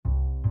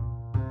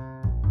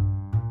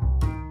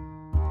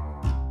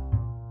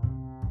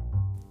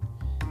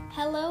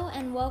Hello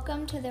and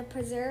welcome to the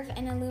Preserve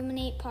and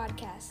Illuminate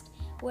podcast,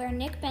 where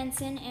Nick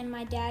Benson and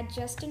my dad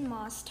Justin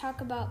Moss talk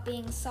about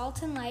being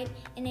salt and light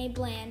in a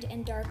bland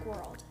and dark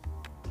world.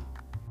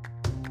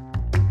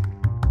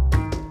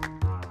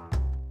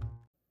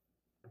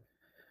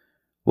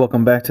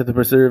 Welcome back to the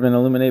Preserve and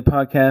Illuminate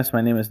podcast.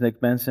 My name is Nick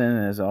Benson,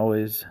 and as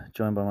always,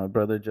 joined by my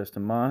brother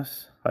Justin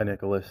Moss. Hi,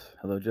 Nicholas.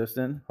 Hello,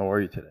 Justin. How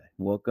are you today?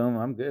 Welcome.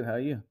 I'm good. How are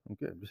you? I'm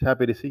good. Just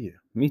happy to see you.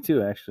 Me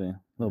too, actually.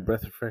 A little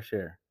breath of fresh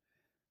air.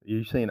 Are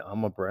you saying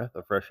I'm a breath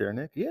of fresh air,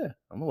 Nick? Yeah.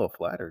 I'm a little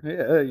flattered.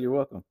 Yeah, you're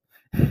welcome.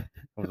 That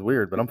was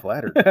weird, but I'm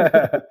flattered.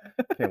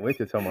 Can't wait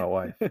to tell my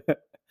wife.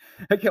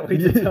 I can't wait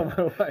to tell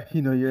my wife.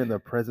 You know, you're in the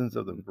presence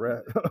of the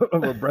breath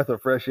of a breath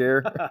of fresh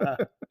air.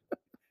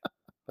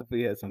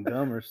 Hopefully, you had some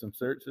gum or some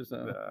search or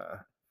something.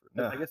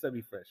 Nah. I guess that'd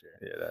be fresh air.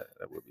 Yeah,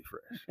 that would be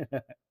fresh.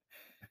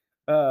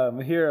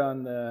 Here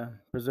on the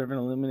Preserve and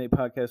Illuminate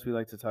podcast, we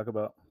like to talk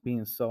about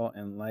being salt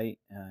and light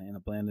in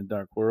a bland and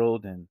dark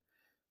world, and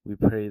we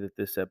pray that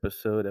this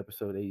episode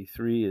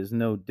 83, is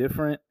no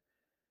different.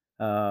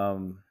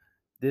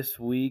 This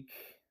week,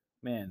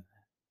 man,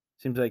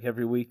 seems like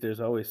every week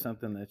there's always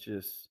something that's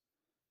just,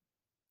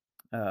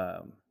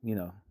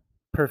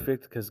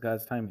 perfect, because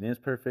God's timing is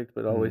perfect,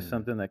 but always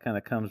something that kind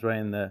of comes right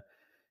in the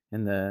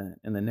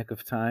nick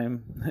of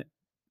time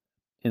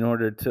in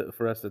order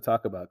for us to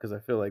talk about. Because I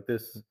feel like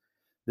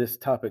this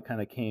topic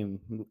kind of came,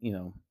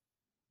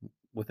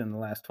 within the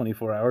last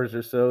 24 hours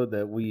or so,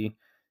 that we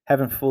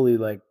haven't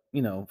fully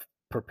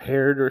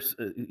prepared, or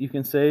you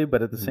can say,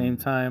 but at the same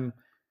time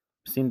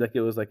seemed like it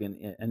was like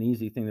an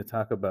easy thing to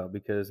talk about,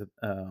 because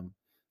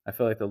I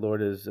feel like the Lord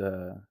has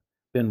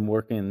been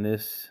working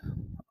this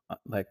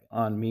like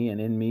on me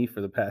and in me for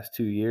the past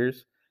 2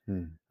 years.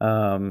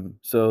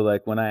 So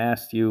like when I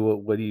asked you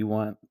what do you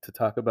want to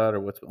talk about, or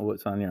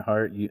what's on your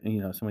heart,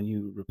 so when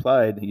you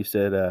replied, you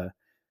said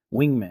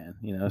wingman,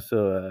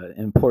 so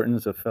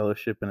importance of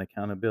fellowship and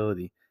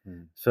accountability.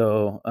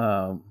 So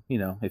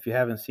if you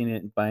haven't seen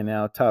it by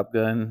now, Top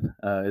Gun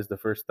is the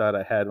first thought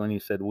I had when you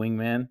said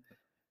wingman.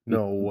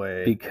 No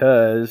way.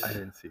 Because I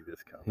didn't see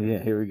this coming.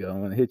 Yeah, here we go.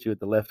 I'm gonna hit you with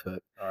the left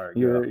hook. All right,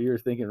 You're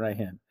thinking right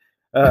hand.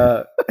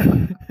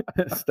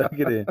 Stuck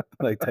it in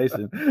like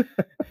Tyson.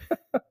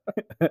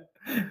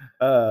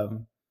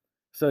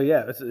 So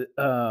yeah, it's,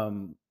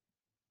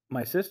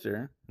 my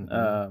sister,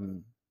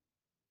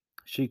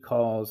 she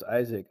calls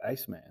Isaac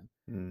Iceman,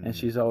 and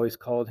she's always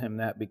called him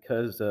that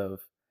because of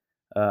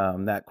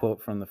that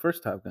quote from the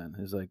first Top Gun.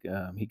 Is like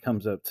he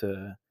comes up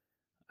to,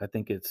 I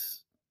think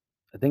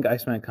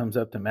Iceman comes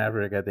up to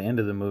Maverick at the end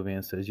of the movie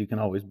and says, "You can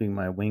always be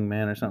my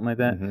wingman," or something like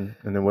that. And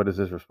then what is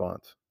his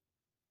response?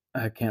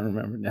 I can't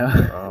remember now.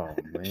 Oh,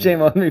 man.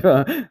 Shame on me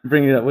for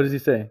bringing it up. What does he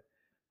say?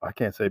 I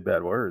can't say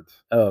bad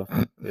words. Oh,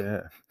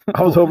 yeah.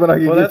 I was hoping I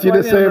could get you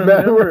to say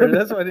bad words.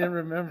 That's why I didn't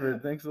remember.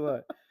 Thanks a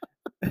lot.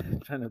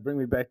 Trying to bring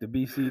me back to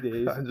BC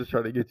days. I'm just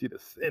trying to get you to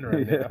sin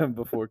right now.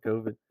 Before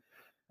COVID.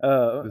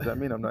 Does that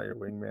mean I'm not your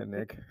wingman,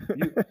 Nick?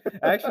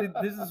 Actually,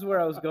 this is where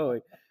I was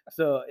going.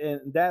 So,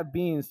 and that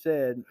being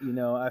said,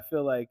 I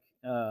feel like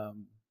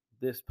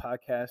this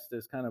podcast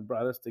has kind of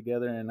brought us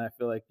together, and I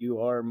feel like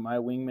you are my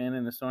wingman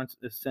in a sense,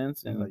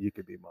 and you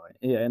could be mine.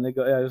 Yeah, and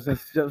I was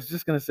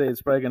just gonna say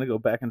it's probably gonna go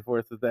back and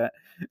forth with that,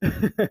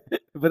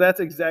 but that's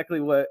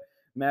exactly what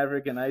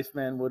Maverick and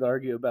Iceman would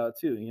argue about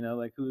too.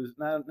 Like who's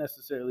not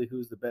necessarily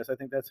who's the best. I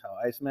think that's how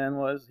Iceman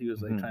was. He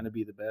was like trying to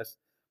be the best,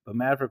 but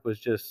Maverick was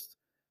just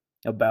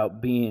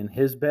about being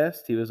his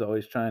best. He was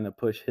always trying to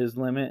push his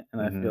limit,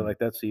 and I feel like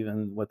that's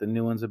even what the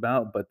new one's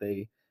about. But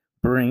they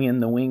bring in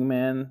the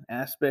wingman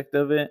aspect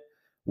of it,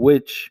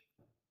 which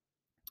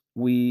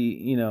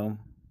we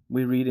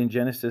read in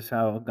Genesis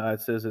how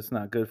God says it's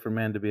not good for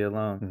man to be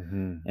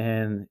alone.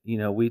 And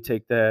we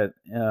take that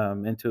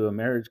into a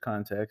marriage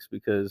context,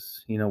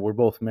 because we're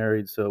both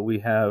married, so we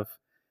have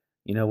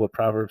what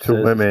Proverbs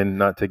says, women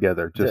not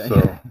together, just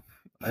so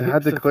I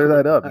had to clear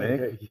that up,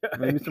 Nick.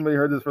 Maybe somebody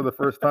heard this for the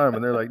first time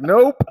and they're like,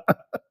 nope. I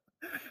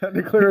had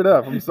to clear it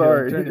up. I'm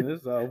sorry. Turning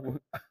this off. What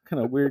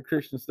kind of weird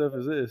Christian stuff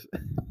is this?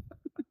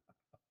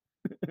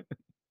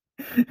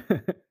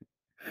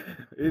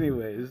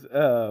 Anyways,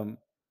 no,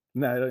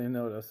 I don't even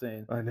know what I was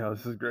saying. I know,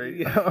 this is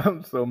great.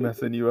 I'm so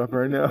messing you up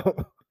right now.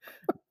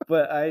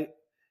 But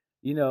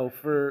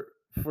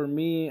for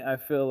me, I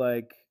feel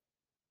like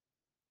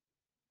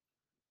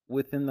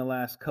within the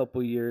last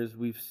couple years,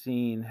 we've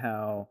seen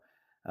how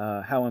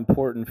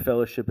important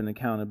fellowship and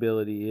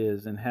accountability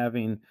is, and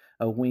having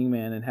a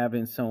wingman and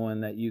having someone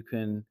that you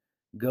can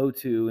go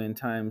to in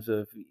times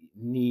of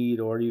need,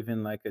 or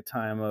even like a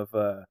time of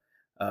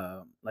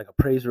like a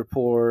praise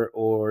report,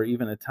 or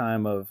even a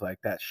time of like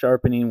that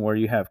sharpening where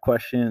you have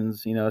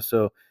questions.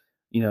 So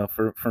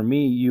for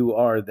me, you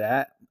are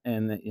that,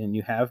 and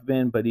you have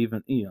been. But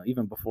even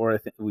before I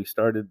think we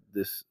started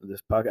this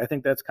podcast, I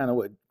think that's kind of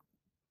what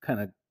kind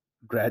of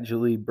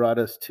gradually brought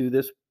us to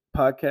this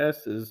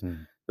podcast, is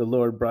the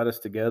Lord brought us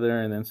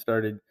together and then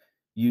started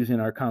using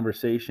our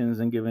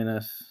conversations and giving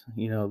us,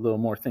 a little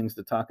more things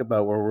to talk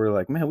about, where we're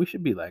like, man, we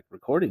should be like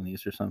recording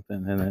these or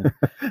something.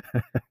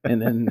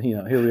 And then,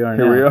 here we are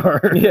now. Here we are.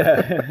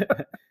 Yeah.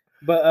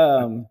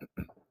 But,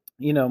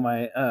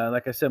 my,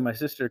 like I said, my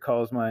sister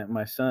calls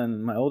my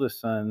son, my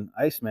oldest son,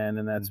 Iceman.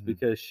 And that's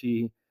because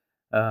he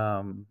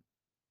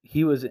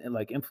was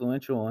like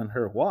influential in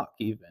her walk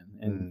even.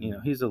 And,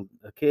 he's a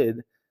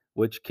kid,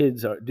 which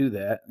kids do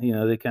that,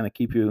 they kind of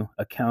keep you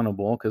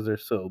accountable because they're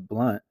so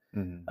blunt.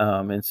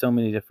 In so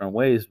many different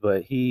ways,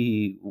 but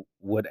he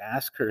would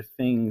ask her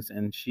things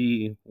and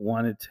she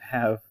wanted to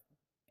have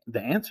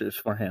the answers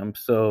for him.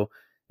 So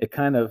it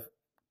kind of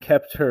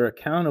kept her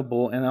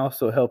accountable and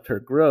also helped her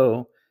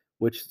grow,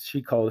 which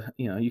she called,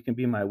 you can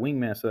be my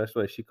wingman. So that's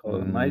why she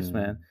called him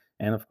Iceman.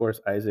 And of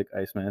course, Isaac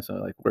Iceman. So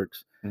it like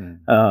works.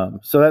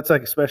 So that's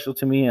like special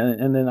to me.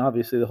 And then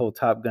obviously the whole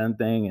Top Gun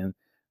thing. And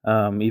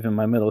even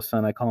my middle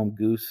son, I call him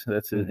Goose.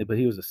 That's it. But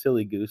he was a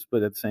silly goose.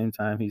 But at the same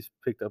time, he's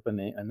picked up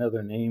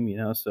another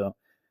name, So,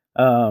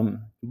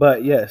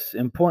 but yes,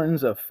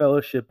 importance of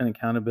fellowship and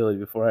accountability.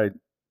 Before I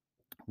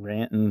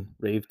rant and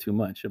rave too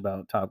much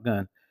about Top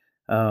Gun,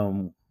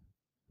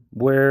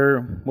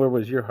 where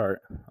was your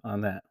heart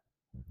on that?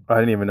 I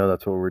didn't even know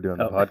that's what we're doing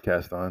the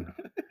podcast on.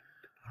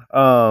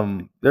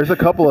 There's a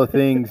couple of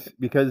things,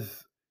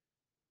 because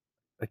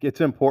like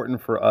it's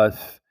important for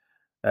us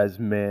as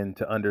men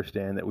to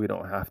understand that we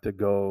don't have to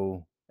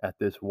go at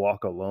this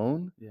walk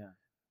alone. Yeah.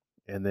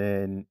 And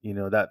then,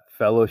 that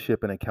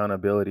fellowship and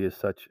accountability is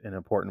such an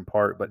important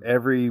part. But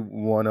every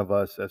one of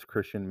us as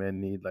Christian men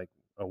need like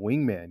a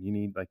wingman. You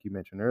need, like you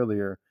mentioned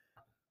earlier,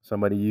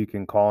 somebody you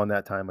can call in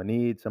that time of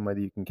need,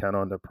 somebody you can count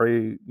on to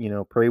pray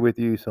with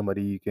you,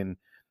 somebody you can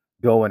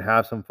go and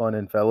have some fun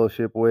and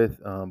fellowship with,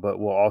 but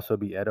will also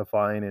be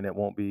edifying, and it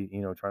won't be,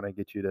 trying to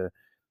get you to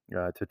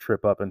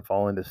trip up and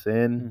fall into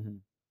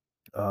sin.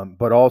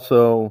 But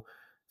also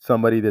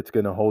somebody that's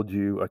going to hold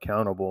you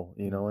accountable,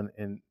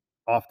 and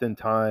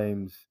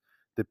oftentimes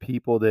the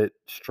people that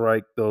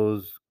strike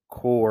those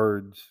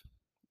chords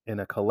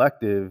in a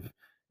collective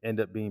end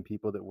up being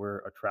people that we're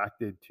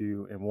attracted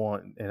to and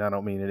want. And I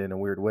don't mean it in a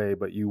weird way,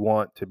 but you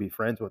want to be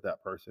friends with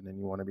that person, and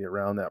you want to be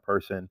around that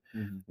person.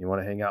 You want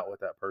to hang out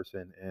with that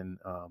person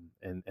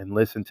and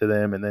listen to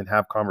them, and then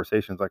have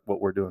conversations like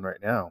what we're doing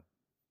right now.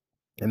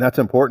 And that's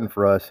important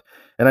for us.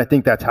 And I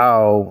think that's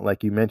how,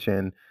 like you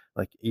mentioned,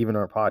 like even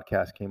our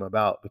podcast came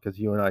about, because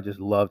you and I just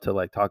love to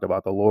like talk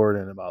about the Lord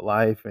and about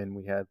life. And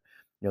we have,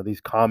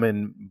 these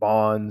common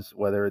bonds,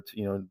 whether it's,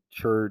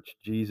 church,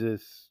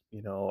 Jesus,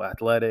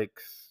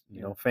 athletics,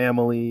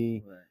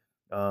 family,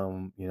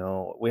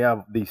 we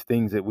have these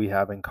things that we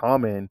have in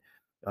common.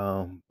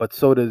 But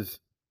so does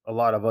a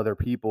lot of other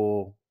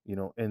people,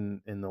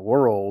 in the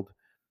world.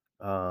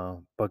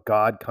 But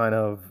God kind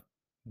of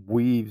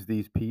weaves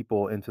these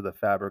people into the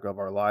fabric of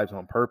our lives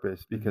on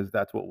purpose, because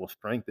that's what will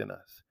strengthen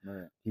us.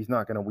 Right. He's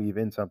not going to weave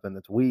in something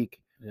that's weak.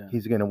 Yeah.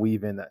 He's going to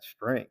weave in that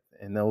strength.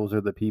 And those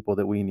are the people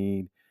that we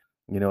need,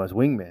 as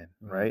wingmen,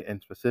 right?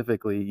 And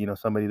specifically,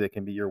 somebody that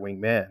can be your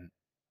wingman.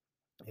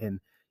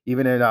 And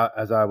even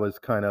as I was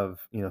kind of,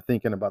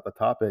 thinking about the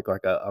topic,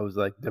 like I was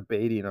like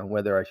debating on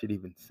whether I should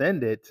even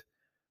send it,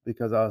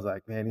 because I was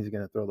like, man, he's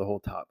going to throw the whole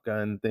Top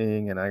Gun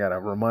thing. And I got to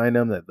remind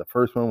him that the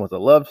first one was a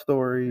love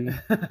story.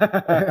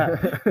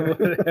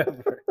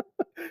 Whatever.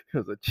 It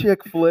was a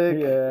chick flick.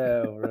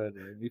 Yeah, right.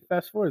 You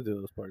fast forward to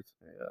those parts.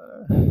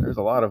 There's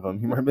a lot of them.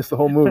 You might miss the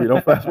whole movie.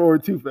 Don't fast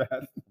forward too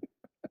fast.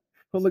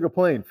 Look like a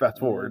plane. Fast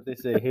forward. They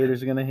say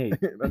haters are going to hate.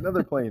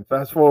 Another plane.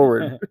 Fast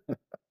forward.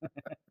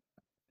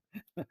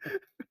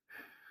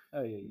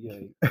 Oh yeah.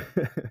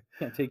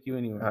 Can't take you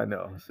anywhere. I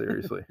know,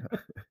 seriously.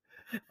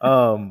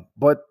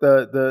 But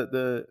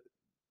the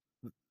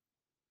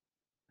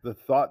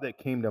thought that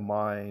came to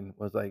mind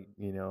was like,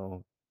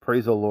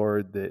 praise the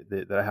Lord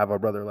that I have a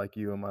brother like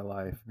you in my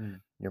life.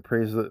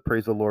 Praise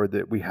the Lord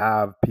that we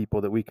have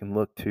people that we can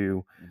look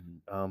to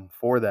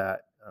for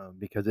that.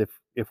 Because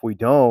if we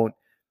don't,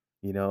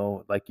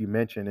 like you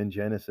mentioned in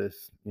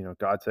Genesis,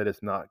 God said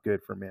it's not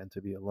good for man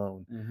to be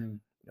alone.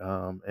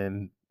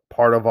 And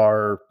part of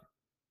our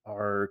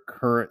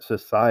current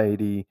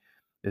society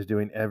is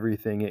doing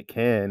everything it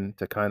can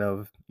to kind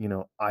of,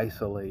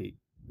 isolate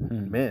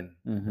men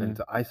and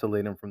to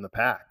isolate them from the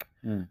pack.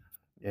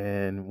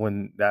 And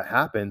when that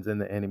happens, then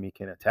the enemy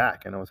can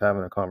attack. And I was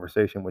having a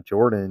conversation with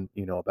Jordan,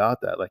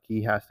 about that. Like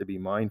he has to be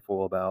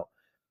mindful about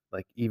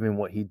like even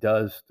what he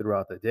does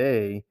throughout the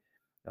day,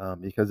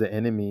 because the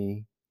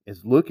enemy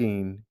is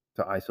looking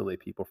to isolate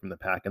people from the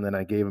pack. And then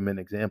I gave him an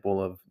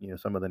example of,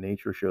 some of the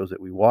nature shows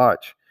that we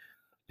watch,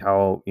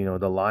 how,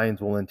 the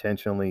lions will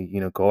intentionally,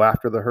 go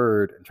after the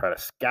herd and try to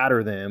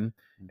scatter them.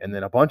 And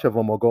then a bunch of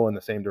them will go in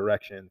the same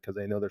direction because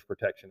they know there's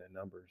protection in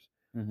numbers.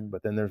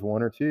 But then there's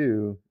one or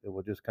two that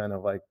will just kind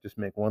of like just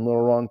make one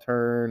little wrong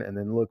turn and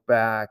then look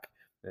back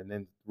and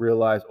then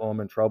realize, oh, I'm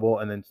in trouble,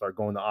 and then start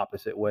going the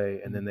opposite way.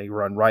 And then they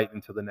run right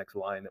into the next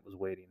lion that was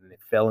waiting, and they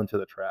fell into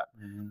the trap.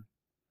 And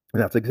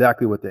that's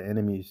exactly what the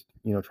enemy's,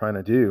 trying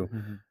to do.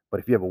 But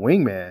if you have a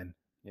wingman,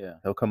 Yeah.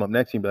 He'll come up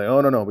next to you and be like,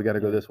 "Oh no, we got to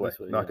go Yeah, this way. this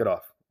way, Knock yeah. it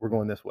off. We're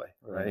going this way."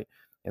 Right. Right.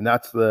 And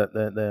that's the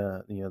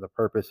the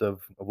purpose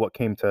of what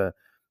came to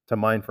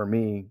mind for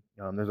me.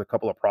 There's a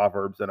couple of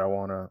proverbs that I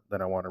wanna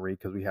read,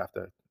 because we got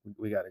to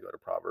go to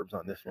Proverbs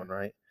on For this sure. one,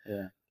 right?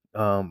 Yeah.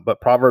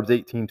 But Proverbs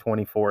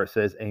 18:24, it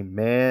says, a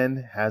man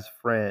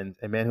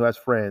who has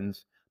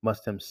friends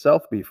must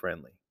himself be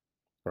friendly,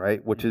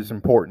 right? Which is Mhm.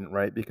 important,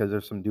 right? Because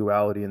there's some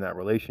duality in that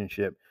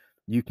relationship.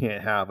 You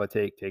can't have a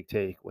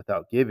take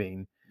without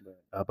giving.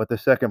 Right. But the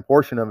second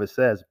portion of it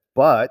says,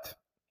 but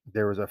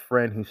there is a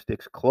friend who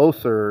sticks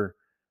closer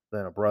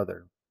than a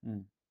brother.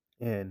 Mm.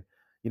 And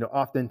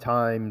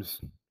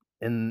oftentimes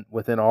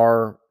within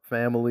our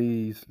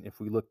families, if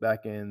we look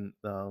back in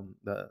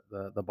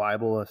the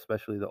Bible,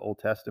 especially the Old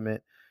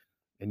Testament,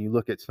 and you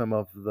look at some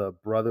of the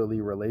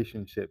brotherly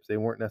relationships, they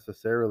weren't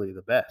necessarily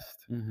the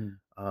best. Mhm.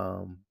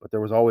 But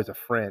there was always a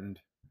friend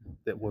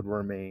that would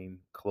remain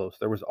close.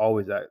 There was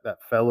always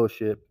that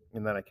fellowship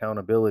and that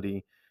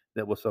accountability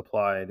that was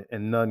supplied,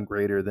 and none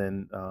greater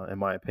than, in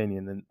my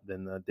opinion,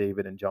 than the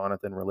David and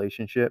Jonathan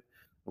relationship,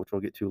 which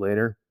we'll get to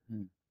later.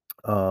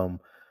 Mm.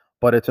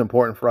 But it's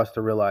important for us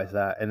to realize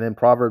that. And then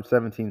Proverbs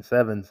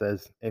 17:7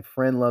 says, "A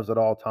friend loves at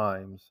all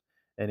times,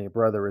 and a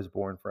brother is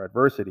born for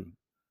adversity."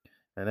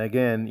 And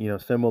again,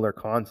 similar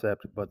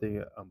concept, but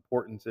the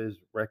importance is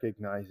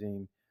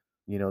recognizing,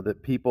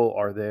 that people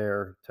are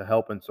there to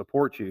help and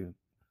support you.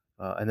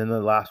 And then the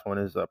last one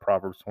is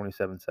Proverbs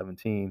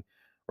 27:17,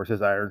 where it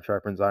says, "Iron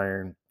sharpens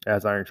iron,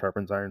 as iron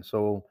sharpens iron,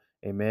 so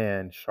a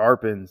man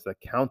sharpens the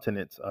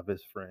countenance of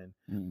his friend."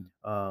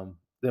 Mm.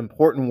 The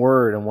important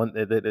word, and one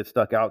that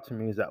stuck out to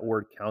me, is that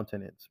word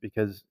countenance,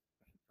 because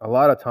a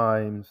lot of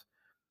times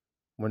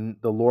when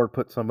the Lord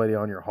puts somebody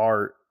on your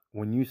heart,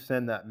 when you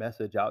send that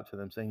message out to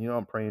them saying,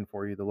 "I'm praying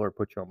for you, the Lord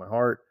put you on my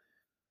heart,"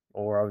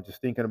 or "I was just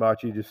thinking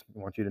about you, just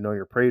want you to know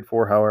you're prayed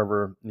for,"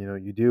 however,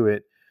 you do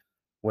it.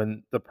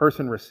 When the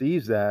person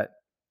receives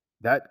that,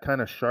 that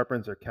kind of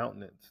sharpens their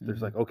countenance.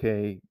 There's like, Mhm.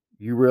 okay,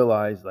 you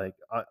realize, like,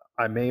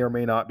 I may or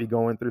may not be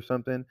going through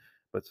something,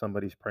 but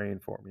somebody's praying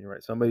for me,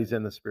 right? Somebody's Right.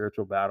 in the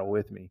spiritual battle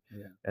with me.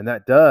 Yeah. And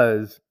that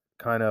does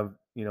kind of,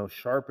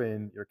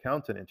 sharpen your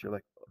countenance. You're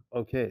like,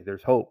 okay,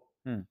 there's hope.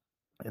 Mm.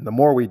 And the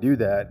more we do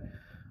that,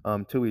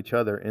 to each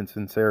other in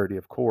sincerity,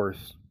 of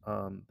course,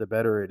 the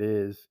better it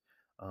is,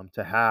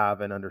 to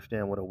have and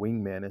understand what a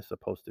wingman is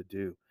supposed to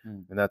do.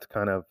 Mm. And that's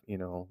kind of,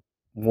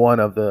 one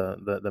of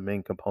the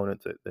main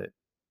components that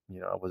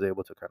I was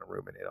able to kind of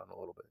ruminate on a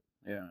little bit.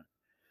 Yeah.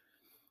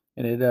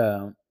 And it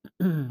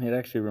it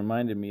actually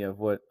reminded me of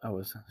what I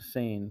was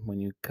saying when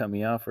you cut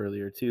me off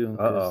earlier too,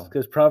 Uh oh.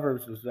 because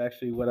Proverbs was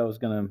actually what I was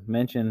gonna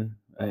mention.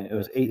 Oh, It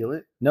was gonna eight. steal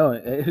it? No,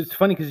 it was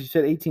funny because you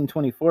said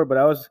 1824, but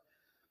I was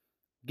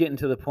getting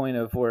to the point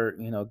of where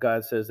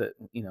God says that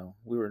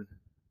we were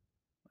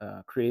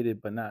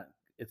created, but not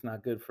it's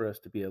not good for us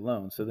to be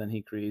alone. So then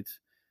He creates,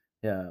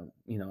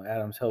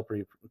 Adam's helper.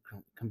 He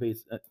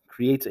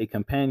creates a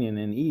companion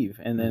in Eve,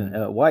 and then Hmm.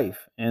 a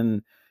wife.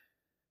 And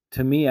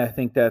to me, I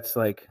think that's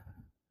like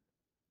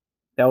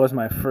that was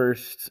my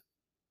first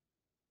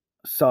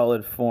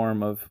solid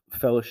form of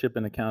fellowship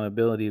and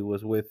accountability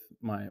was with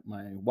my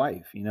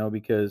wife,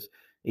 because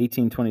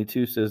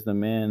 1822 says the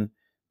man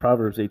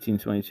Proverbs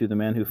 18:22, the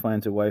man who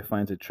finds a wife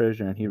finds a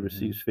treasure and he Hmm.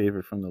 receives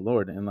favor from the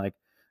Lord. And like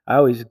I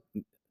always,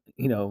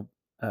 you know,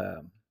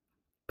 uh,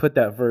 put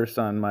that verse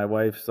on my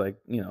wife's like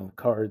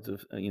cards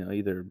of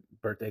either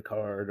birthday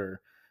card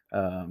or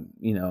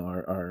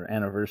our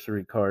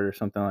anniversary card or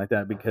something like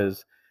that,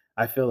 because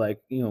I feel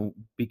like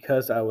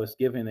because I was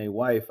given a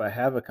wife, I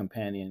have a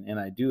companion and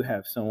I do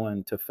have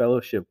someone to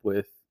fellowship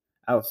with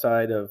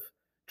outside of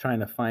trying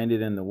to find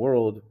it in the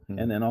world,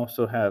 and then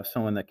also have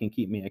someone that can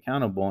keep me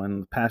accountable.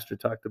 And the pastor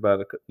talked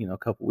about a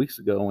couple weeks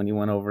ago when he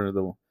went over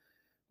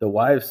the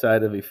wives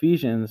side of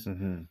Ephesians.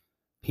 Hmm.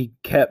 He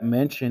kept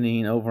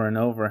mentioning over and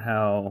over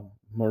how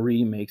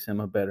Marie makes him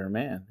a better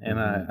man. And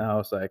I, Hmm. I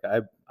was like,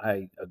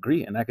 I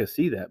agree. And I could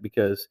see that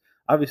because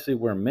obviously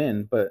we're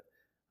men, but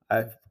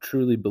I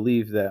truly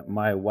believe that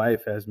my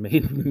wife has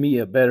made me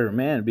a better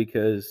man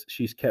because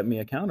she's kept me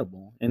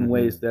accountable in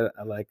ways Hmm.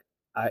 that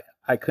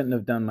I couldn't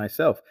have done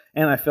myself.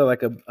 And I feel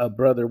like a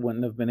brother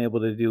wouldn't have been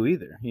able to do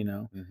either.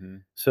 Hmm.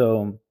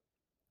 So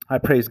I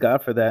praise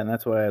God for that, and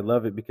that's why I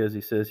love it, because He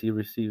says He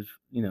receives,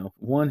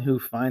 one who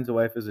finds a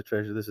wife as a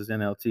treasure. This is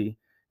NLT,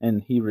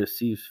 and he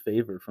receives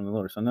favor from the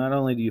Lord. So not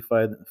only do you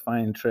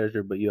find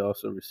treasure, but you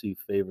also receive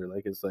favor.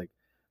 Like it's like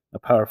a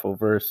powerful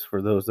verse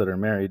for those that are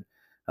married,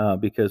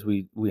 because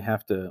we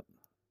have to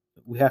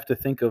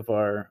think of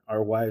our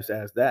wives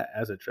as that,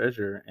 as a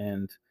treasure,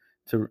 and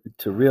to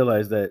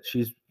realize that she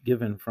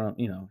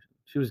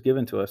was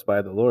given to us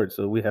by the Lord.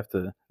 So we have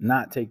to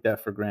not take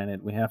that for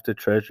granted. We have to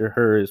treasure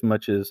her as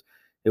much as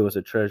it was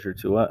a treasure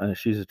to us, and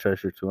she's a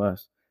treasure to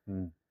us.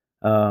 Mm.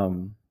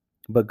 um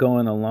but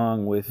going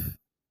along with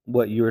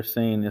what you were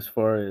saying as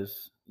far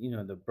as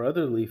the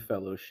brotherly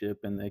fellowship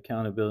and the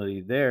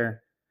accountability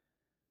there,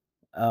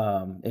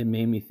 it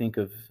made me think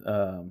of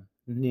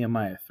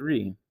Nehemiah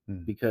 3,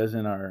 Mm. because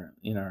in our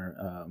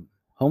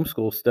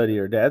homeschool study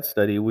or dad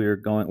study, we're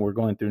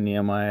going through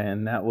Nehemiah,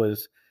 and that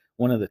was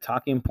one of the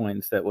talking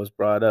points that was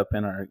brought up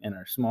in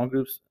our small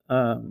groups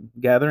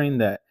gathering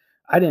that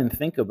I didn't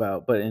think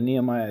about, but in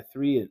Nehemiah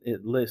 3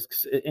 it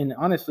lists, and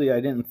honestly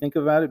I didn't think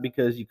about it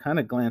because you kind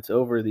of glance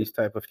over these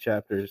type of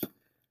chapters,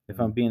 if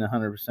I'm being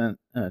 100%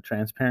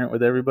 transparent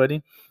with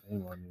everybody,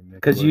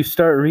 because you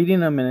start reading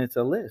them and it's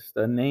a list,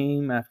 a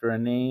name after a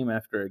name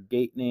after a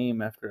gate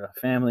name after a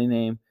family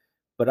name.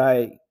 But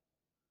I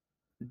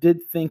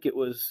did think it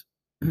was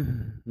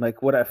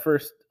like what I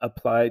first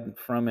applied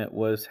from it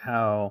was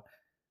um,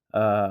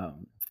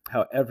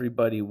 how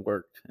everybody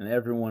worked and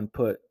everyone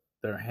put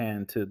their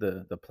hand to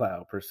the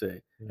plow per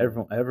se.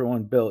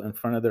 Everyone built in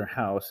front of their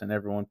house and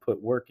everyone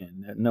put work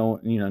in. No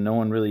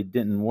one really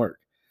didn't work.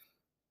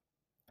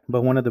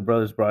 But one of the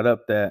brothers brought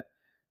up that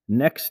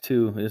next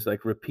to is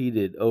like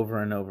repeated over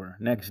and over.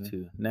 Next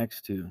to,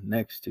 next to,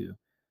 next to.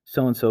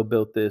 So and so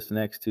built this.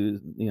 Next to,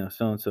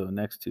 so and so.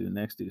 Next to,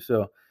 next to.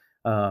 So,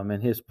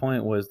 and his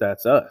point was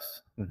that's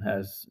us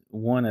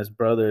as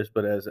brothers,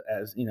 but as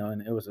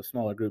and it was a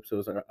smaller group, so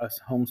it was us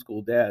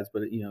homeschool dads.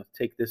 But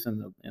take this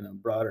in a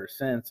broader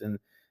sense, and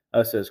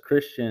us as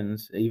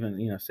Christians,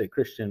 even say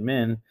Christian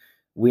men,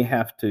 we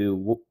have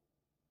to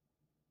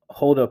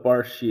hold up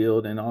our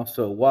shield and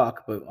also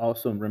walk, but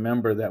also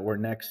remember that we're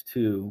next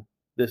to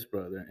this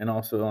brother and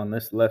also on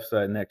this left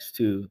side next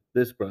to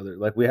this brother.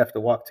 Like we have to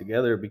walk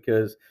together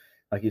because,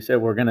 like you said,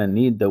 we're going to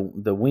need the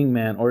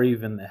wingman or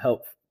even the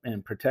help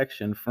and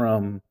protection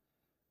from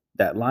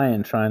that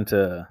lion trying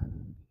to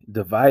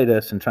divide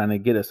us and trying to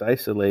get us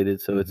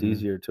isolated so it's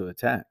easier to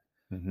attack.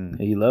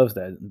 He loves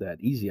that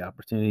easy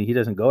opportunity. He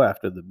doesn't go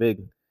after the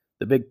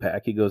big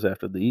pack. He goes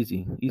after the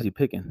easy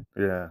picking.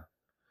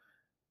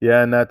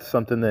 Yeah, and that's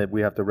something that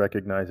we have to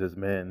recognize as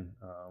men.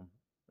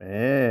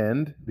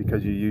 And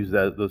because you use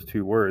those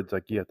two words,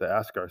 like you have to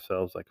ask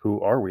ourselves, like, who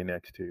are we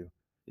next to?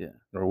 Yeah.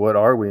 Or what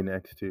are we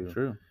next to?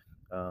 True.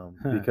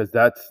 Because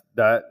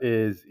that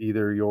is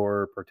either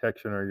your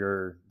protection or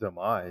your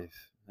demise.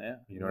 Yeah.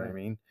 You know what I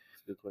mean?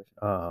 That's a good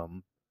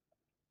question.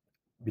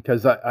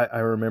 Because I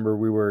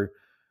remember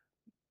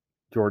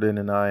Jordan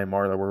and I and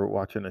Marla were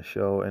watching a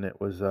show, and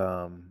it was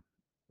I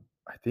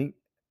think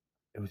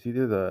it was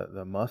either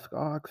the musk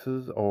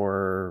oxes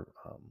or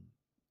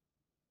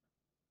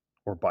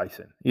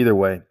bison, either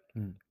way.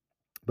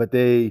 But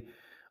they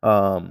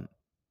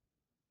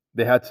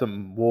had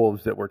some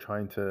wolves that were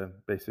trying to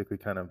basically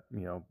kind of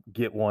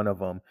get one of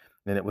them,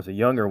 and it was a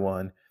younger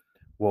one.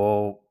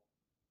 Well,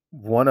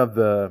 one of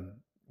the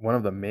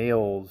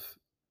males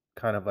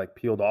kind of like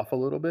peeled off a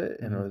little bit,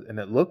 and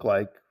it looked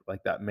like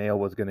that male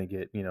was going to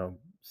get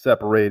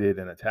separated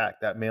and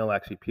attacked. That male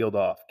actually peeled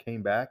off,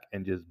 came back,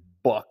 and just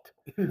bucked.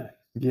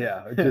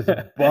 Yeah, just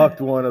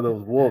bucked one of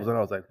those wolves, and I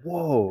was like,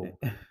 whoa.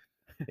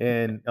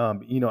 And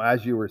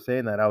as you were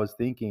saying that, I was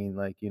thinking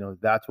like,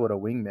 that's what a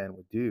wingman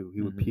would do.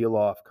 He would peel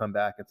off, come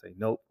back, and say,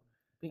 nope.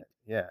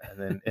 Yeah,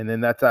 and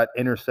then that's that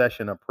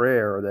intercession of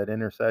prayer, or that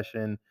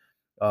intercession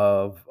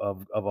of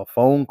a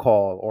phone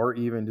call, or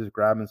even just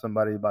grabbing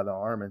somebody by the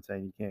arm and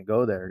saying, you can't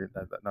go there.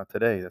 Not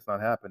today. That's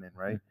not happening,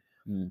 right?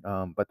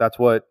 But that's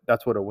what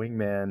a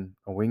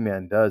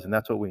wingman does, and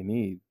that's what we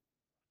need.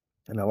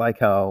 And I like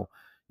how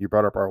you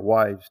brought up our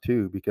wives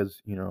too,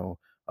 because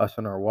us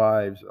and our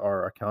wives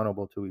are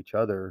accountable to each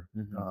other,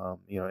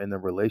 in the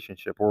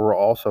relationship. We're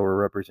also a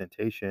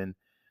representation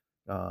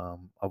of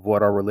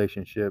what our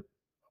relationship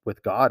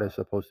with God is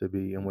supposed to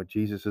be, and what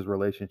Jesus's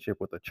relationship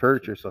with the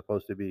church is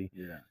supposed to be.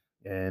 Yeah.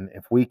 And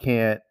if we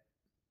can't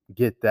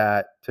get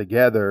that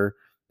together,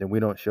 then we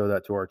don't show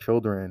that to our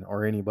children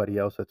or anybody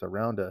else that's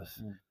around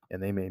us.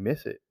 And they may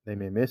miss it.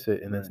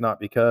 And it's not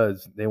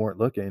because they weren't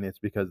looking, it's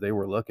because they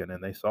were looking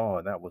and they saw,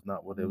 and that was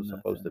not what it was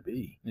supposed to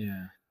be.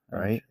 Yeah.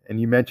 Right. And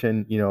you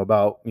mentioned,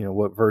 about,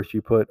 what verse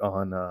you put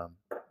on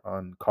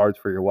cards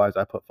for your wives.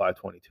 I put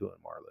 522 in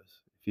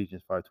Marla's.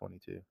 Ephesians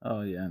 5:22. Oh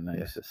yeah, nice.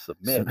 Yes,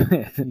 submit.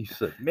 You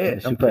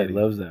submit. Yeah, she probably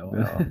loves that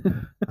one.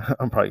 No,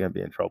 I'm probably gonna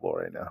be in trouble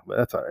right now, but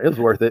that's all right. It was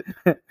worth it.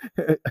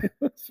 It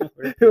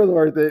was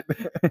worth it.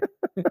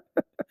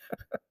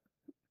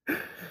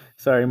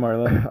 Sorry,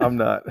 Marla. I'm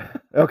not.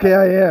 Okay,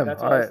 I am.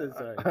 That's all why right. I said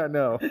sorry. I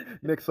know.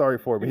 Nick's sorry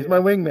for me. He's my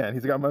wingman.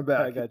 He's got my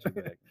back. I got your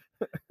back.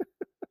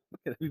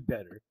 Gotta be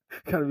better.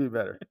 Gotta be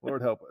better.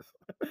 Lord help us.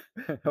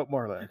 Help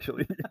Marla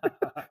actually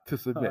to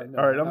submit. No,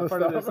 all right, I'm gonna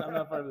stop. I'm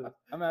not part of this.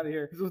 I'm out of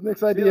here. This was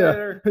Nick's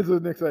idea. This was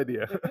Nick's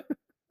idea.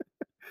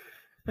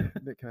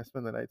 Nick, can I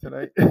spend the night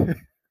tonight?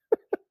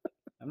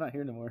 I'm not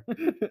here no more.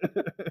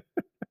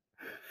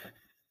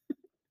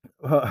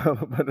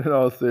 But in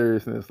all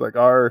seriousness, like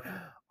our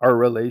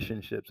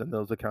relationships and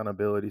those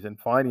accountabilities, and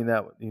finding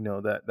that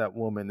that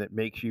woman that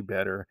makes you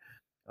better,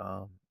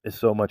 is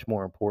so much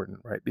more important,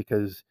 right?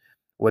 Because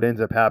what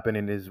ends up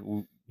happening is,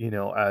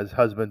 as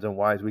husbands and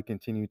wives, we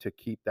continue to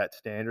keep that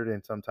standard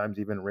and sometimes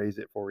even raise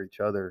it for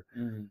each other,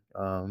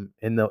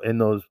 in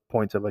those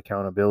points of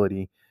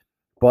accountability.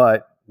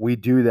 But we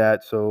do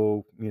that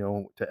so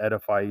to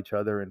edify each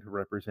other and to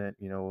represent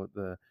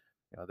the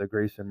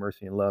grace and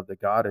mercy and love that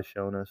God has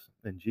shown us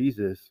in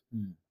Jesus.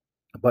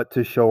 but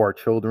to show our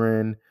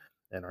children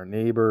and our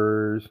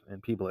neighbors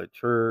and people at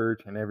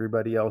church and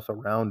everybody else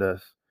around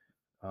us,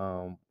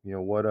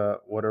 what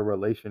a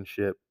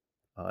relationship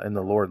in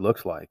the Lord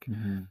looks like.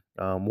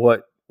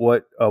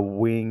 What a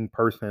wing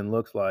person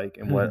looks like,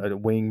 and what a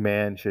wing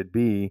man should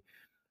be,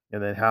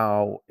 and then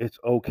how it's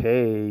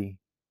okay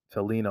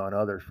to lean on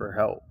others for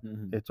help.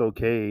 It's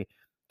okay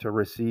to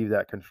receive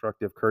that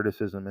constructive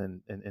criticism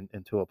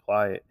and to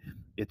apply it.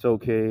 It's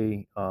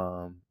okay,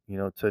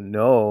 to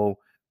know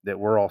that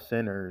we're all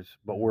sinners,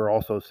 but we're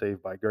also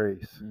saved by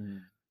grace.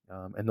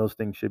 And those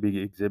things should be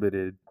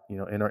exhibited,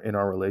 in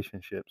our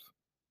relationships.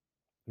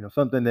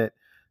 Something that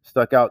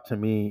stuck out to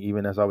me,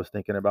 even as I was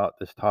thinking about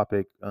this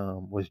topic,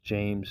 was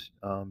James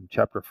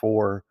chapter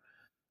 4,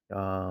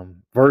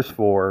 verse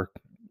 4,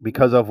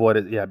 because of what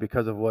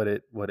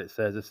it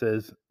says. It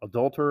says,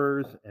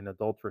 adulterers and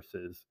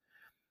adulteresses,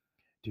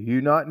 do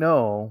you not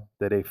know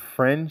that a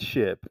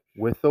friendship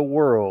with the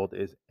world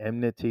is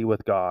enmity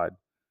with God?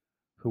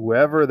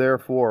 Whoever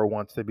therefore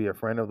wants to be a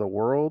friend of the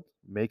world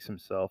makes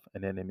himself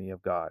an enemy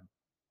of God.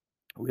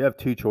 We have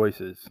two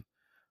choices,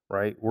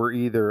 right? We're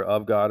either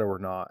of God or we're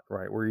not,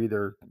 right? We're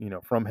either,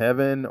 from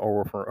heaven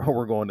or or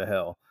we're going to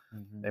hell.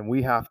 And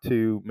we have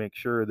to make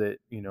sure that,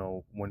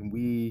 when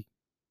we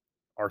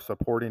are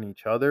supporting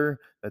each other,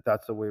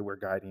 that's the way we're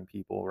guiding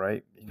people,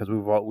 right? Because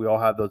we all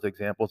have those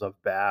examples of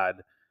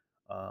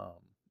um,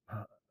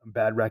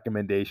 bad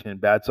recommendation,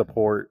 bad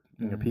support,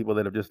 people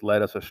that have just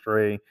led us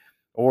astray,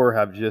 or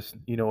have just,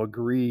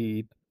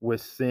 agreed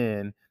with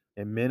sin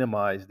and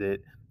minimized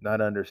it,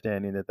 not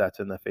understanding that that's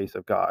in the face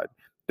of God.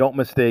 Don't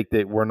mistake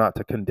that we're not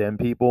to condemn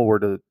people. We're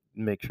to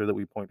make sure that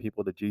we point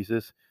people to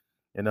Jesus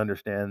and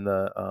understand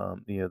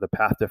the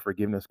path to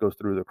forgiveness goes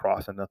through the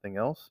cross and nothing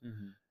else.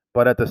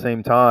 But at the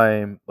same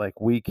time,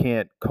 like, we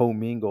can't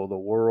commingle the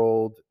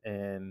world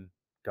and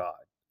God,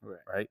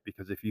 right?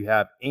 Because if you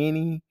have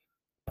any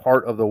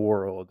part of the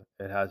world,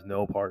 it has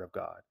no part of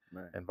God,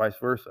 and vice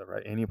versa,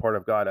 right? Any part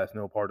of God has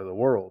no part of the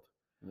world.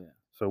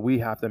 So we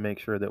have to make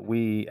sure that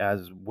we,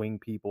 as wing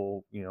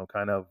people,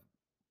 kind of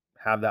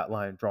have that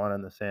line drawn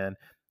in the sand,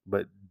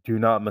 but do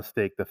not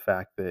mistake the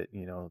fact that,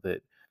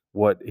 that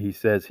what he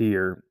says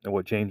here and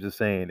what James is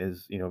saying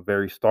is,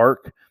 very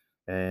stark,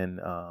 and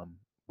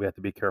we have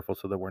to be careful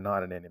so that we're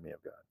not an enemy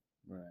of God.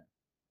 Right.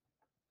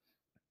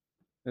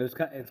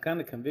 It's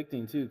kind of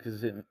convicting too,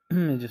 because it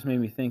just made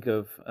me think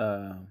of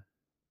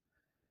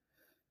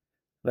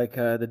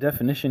the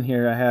definition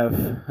here I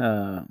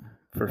have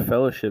for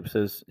fellowship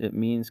says it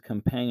means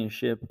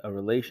companionship, a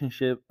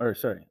relationship, or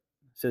sorry, it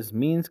says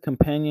means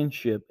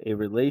companionship, a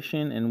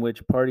relation in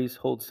which parties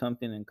hold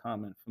something in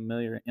common,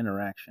 familiar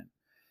interaction.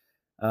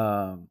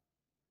 Um,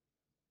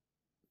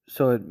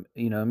 so it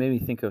made me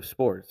think of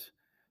sports,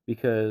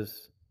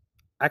 because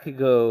I could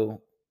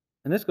go,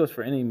 and this goes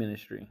for any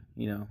ministry,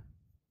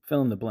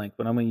 fill in the blank,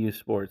 but I'm going to use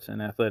sports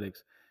and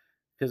athletics,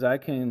 because I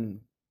can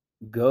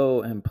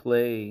go and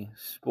play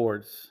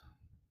sports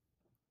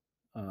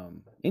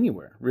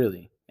anywhere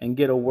really, and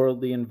get a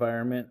worldly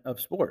environment of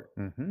sport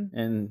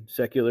and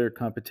secular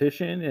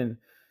competition, and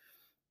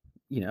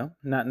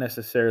not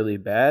necessarily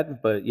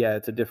bad, but yeah,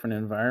 it's a different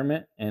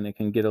environment, and it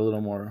can get a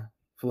little more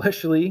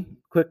fleshly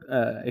quick.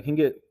 It can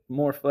get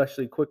more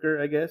fleshly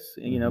quicker, I guess,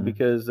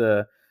 because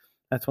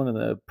that's one of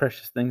the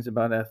precious things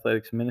about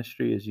athletics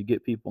ministry is you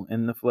get people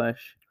in the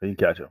flesh. You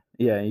catch them.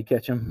 Yeah, you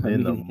catch them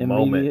In the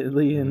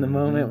immediately in the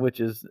moment, Mhm.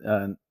 which is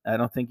I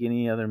don't think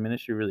any other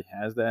ministry really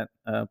has that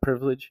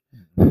privilege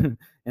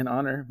and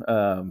honor.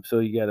 So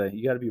you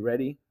gotta be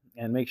ready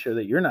and make sure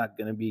that you're not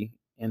going to be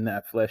in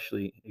that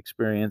fleshly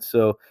experience.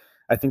 So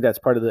I think that's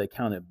part of the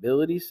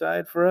accountability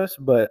side for us.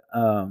 But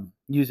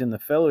using the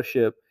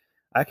fellowship,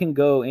 I can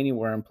go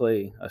anywhere and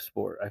play a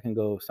sport. I can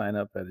go sign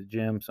up at a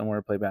gym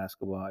somewhere, play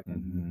basketball. I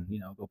can,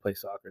 go play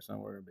soccer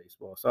somewhere,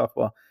 baseball,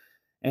 softball,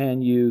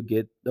 and you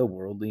get the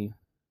worldly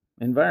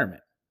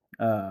environment.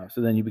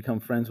 So then you become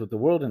friends with the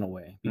world in a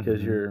way,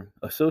 because you're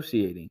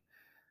associating,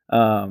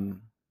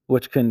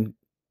 which can,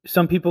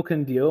 some people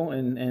can deal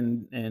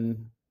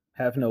and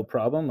have no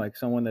problem. Like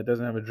someone that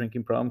doesn't have a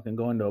drinking problem can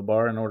go into a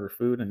bar and order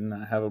food and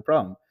not have a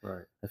problem.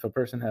 Right. If a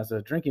person has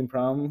a drinking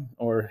problem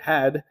or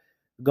had,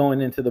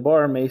 going into the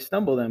bar may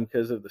stumble them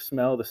because of the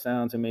smell, the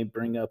sounds, and may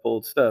bring up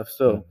old stuff.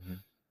 So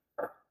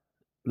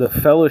the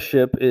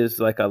fellowship is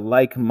like a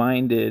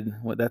like-minded,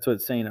 that's what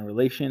it's saying, a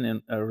relation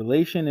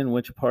in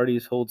which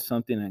parties hold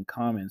something in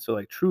common. So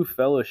like true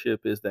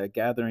fellowship is that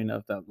gathering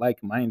of that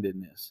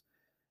like-mindedness.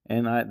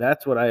 And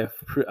that's what I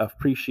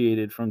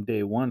appreciated from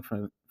day one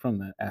from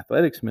the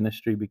athletics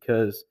ministry,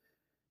 because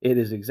it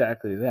is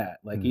exactly that.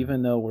 Like,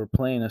 even though we're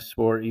playing a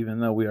sport,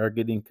 even though we are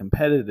getting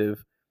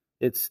competitive,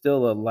 it's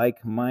still a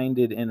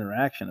like-minded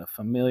interaction, a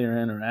familiar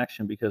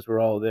interaction, because we're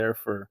all there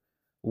for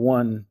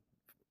one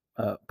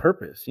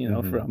purpose,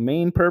 for a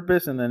main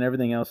purpose, and then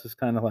everything else is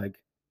kind of like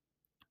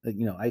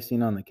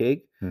icing on the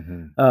cake.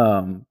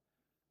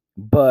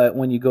 But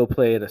when you go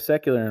play at a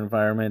secular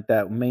environment,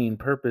 that main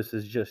purpose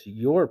is just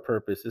your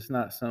purpose. It's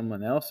not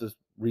someone else's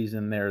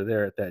reason they're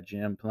there at that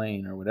gym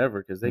playing or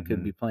whatever, because they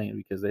could be playing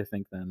because they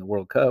think they're in the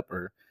World Cup,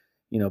 or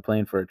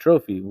playing for a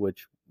trophy,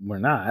 which we're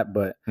not,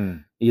 but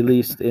Mm. at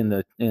least in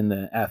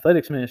the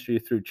athletics ministry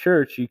through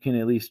church, you can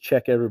at least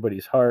check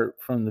everybody's heart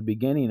from the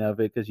beginning of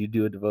it, because you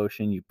do a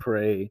devotion, you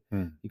pray,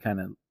 Mm. you kind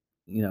of,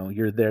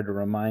 you're there to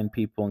remind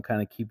people and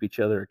kind of keep each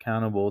other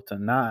accountable to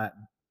not,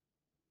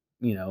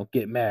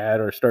 get mad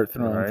or start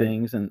throwing Right.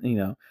 things, and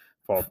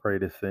Fall prey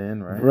to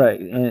sin, right? right,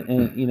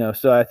 and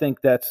so I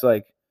think that's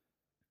like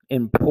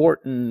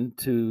important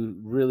to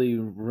really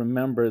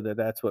remember that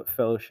that's what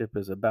fellowship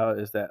is about,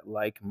 is that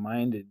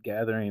like-minded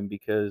gathering,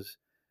 because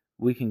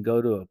we can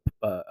go to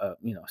a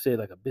say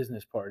like a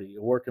business party,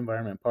 a work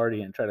environment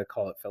party, and try to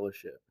call it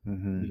fellowship.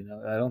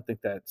 Mm-hmm. I don't think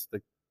that's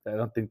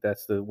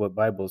the what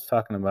Bible is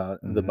talking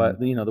about.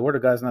 Mm-hmm. The word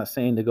of God's not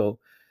saying to go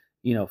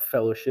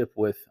fellowship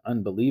with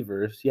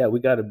unbelievers. Yeah, we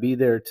got to be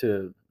there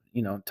to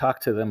talk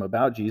to them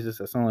about Jesus.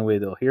 That's the only way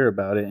they'll hear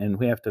about it, and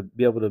we have to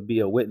be able to be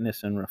a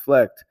witness and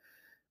reflect.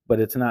 But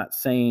it's not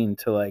saying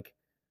to like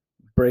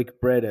break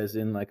bread as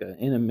in like an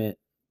intimate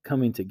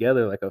coming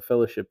together like a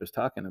fellowship is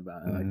talking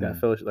about. And like that Mm-hmm.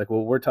 fellowship, like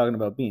what we're talking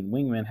about being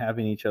wingmen,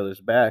 having each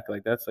other's back,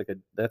 like that's like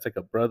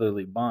a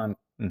brotherly bond,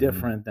 Mm-hmm.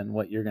 different than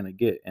what you're gonna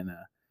get in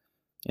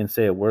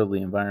say a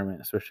worldly environment,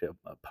 especially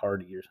a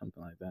party or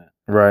something like that.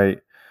 Right.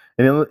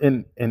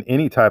 And in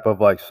any type of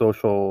like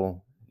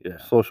social Yeah.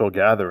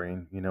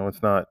 gathering,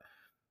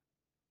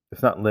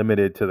 it's not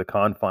limited to the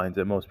confines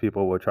that most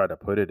people would try to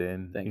put it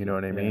in. Thank You you. know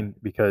what I Yeah. mean?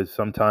 Because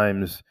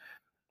sometimes,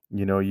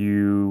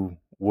 you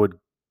would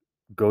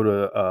go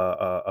to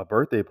a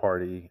birthday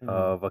party Mhm.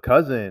 of a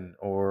cousin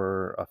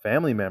or a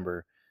family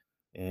member,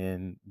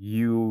 and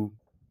you,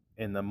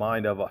 in the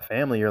mind of a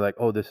family, you're like,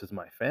 oh, this is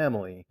my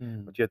family.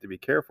 Mhm. But you have to be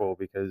careful,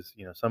 because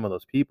some of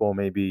those people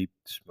may be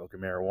smoking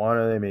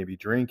marijuana, they may be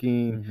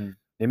drinking, Mhm.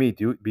 they may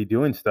be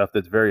doing stuff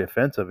that's very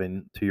offensive,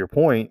 and to your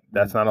point,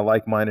 that's not a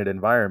like-minded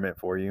environment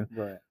for you.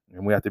 Right.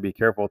 And we have to be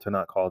careful to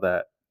not call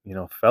that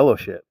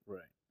fellowship.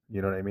 Right.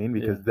 You know what I mean?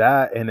 Because Yeah.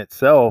 that in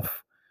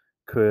itself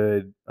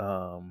could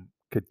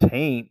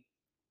taint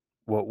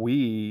what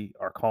we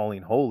are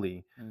calling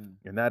holy. Mm.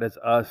 And that is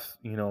us,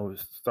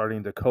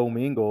 starting to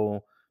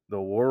commingle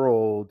the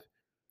world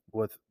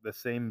with the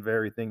same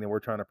very thing that we're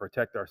trying to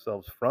protect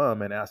ourselves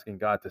from and asking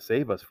God to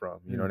save us from.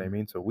 You know what I Mhm.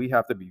 mean? So we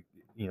have to be,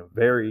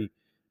 very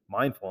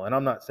mindful. And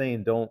I'm not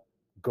saying don't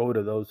go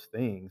to those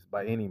things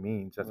by any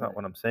means. That's not Right.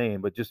 what I'm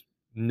saying. But just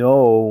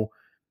know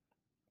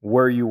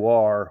where you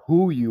are,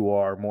 who you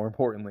are, more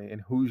importantly,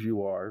 and whose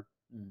you are.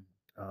 Mm.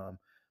 Um,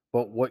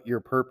 but what your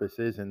purpose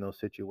is in those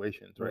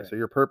situations, right? Right. So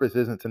your purpose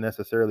isn't to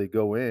necessarily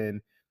go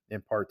in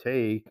and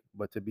partake,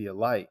 but to be a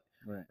light.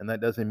 Right. And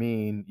that doesn't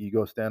mean you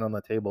go stand on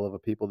the table of a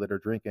people that are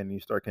drinking and you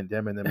start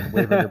condemning them and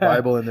waving your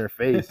Bible in their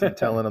face and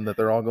telling them that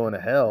they're all going to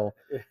hell.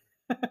 Yeah,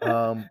 I But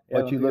don't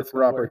you think look it's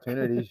for gonna work.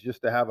 opportunities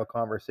just to have a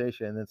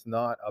conversation. It's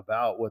not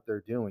about what they're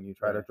doing. You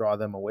try to Right. draw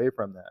them away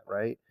from that,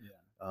 right? Yeah.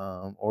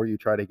 Or you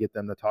try to get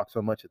them to talk so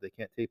much that they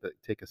can't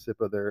take a sip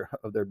of their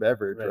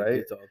beverage, Right. right?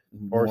 It's all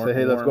Or say,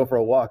 hey, let's go warm. for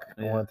a walk.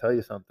 I Yeah. want to tell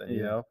you something,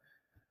 Yeah.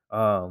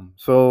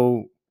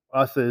 So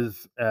us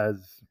as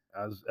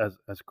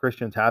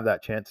Christians have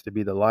that chance to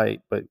be the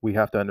light, but we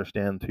have to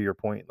understand, to your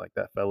point, like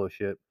that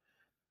fellowship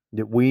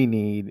that we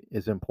need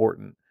is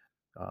important.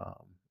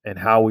 Um, and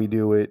how we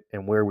do it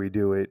and where we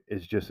do it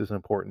is just as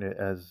important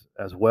as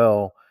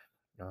well.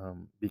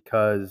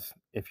 Because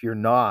if you're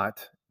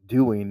not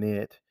doing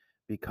it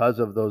because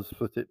of those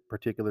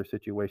particular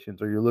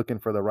situations, or you're looking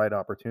for the right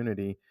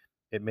opportunity,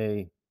 it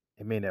may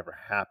never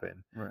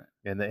happen. Right.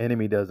 And the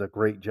enemy does a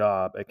great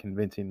job at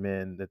convincing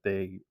men that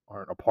they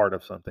aren't a part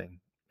of something.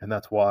 And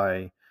that's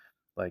why,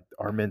 like,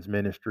 our men's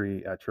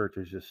ministry at church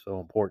is just so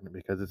important,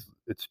 because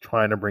it's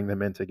trying to bring the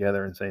men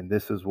together and saying,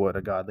 this is what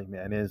a godly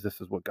man is,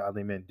 this is what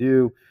godly men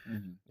do,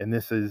 Mhm. and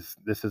this is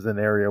an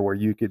area where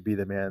you could be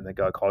the man that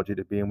God called you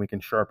to be, and we can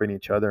sharpen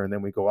each other, and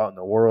then we go out in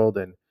the world,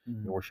 and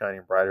Mhm. we're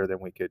shining brighter than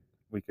we could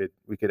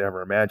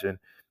ever imagine.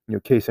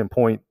 Case in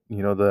point,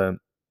 the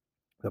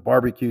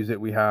barbecues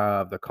that we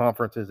have, the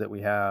conferences that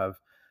we have,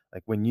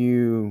 like when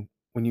you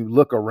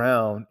look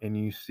around and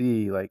you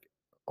see, like,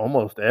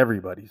 almost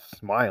everybody's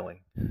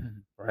smiling,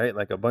 Mhm. right?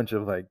 Like a bunch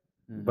of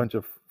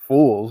Mhm.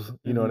 fools,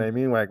 you know what Mhm. I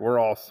mean? Like, we're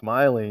all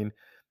smiling,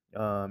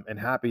 and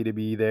happy to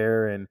be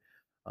there. And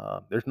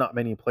there's not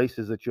many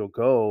places that you'll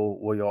go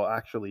where you'll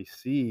actually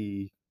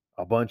see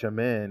a bunch of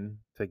men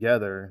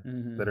together that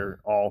Mhm. are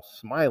all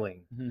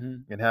smiling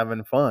Mhm. and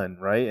having fun,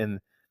 right? And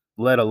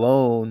let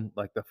alone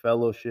like the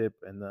fellowship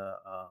and the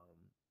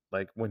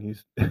like when you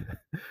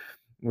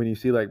when you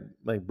see like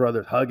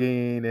brothers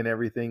hugging and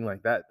everything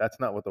like that. That's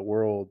not what the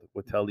world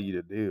would tell you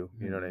to do.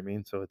 You know what I Mhm.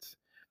 mean? So it's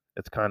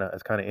kind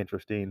of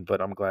interesting,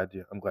 but I'm glad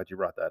you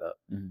brought that up.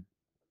 Mhm.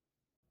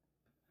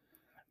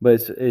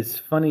 But it's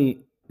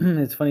funny.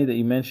 It's funny that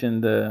you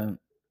mentioned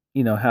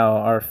how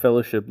our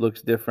fellowship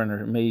looks different,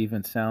 or may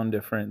even sound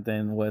different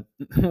than what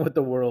what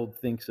the world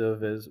thinks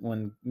of as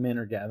when men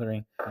are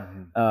gathering.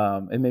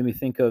 Hmm. It made me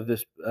think of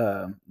this.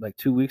 Like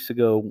 2 weeks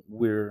ago,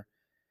 we're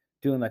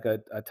doing like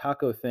a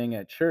taco thing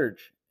at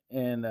church,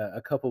 and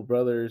a couple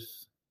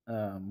brothers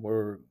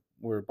were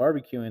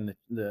barbecuing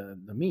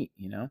the meat,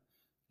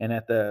 and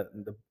at the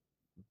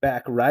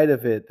back right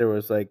of it, there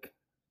was like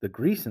the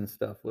grease and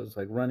stuff was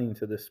like running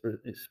to this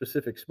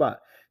specific spot.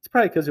 It's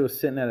probably because it was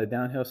sitting at a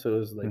downhill, so it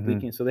was like Mm-hmm.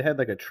 leaking. So they had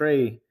like a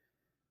tray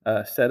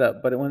set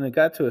up, but when it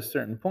got to a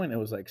certain point, it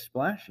was like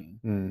splashing.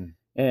 Mm.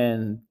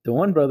 And the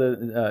one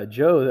brother,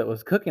 Joe, that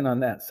was cooking on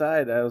that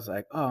side, I was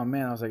like, oh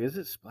man, I was like, is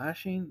it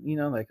splashing?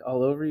 Like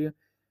all over you?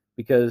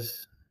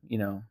 Because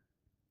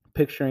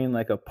picturing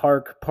like a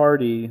park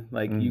party,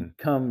 like you Mm-hmm.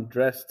 come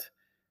dressed,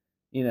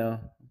 you know,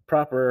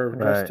 proper,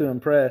 dressed Right. to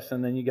impress,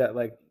 and then you got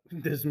like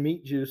this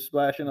meat juice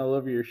splashing all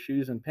over your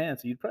shoes and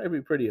pants. You'd probably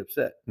be pretty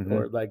upset, Mm-hmm.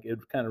 or like it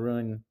would kind of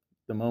ruin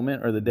the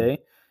moment or the Mm-hmm. day.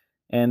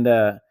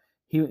 And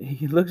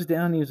he looks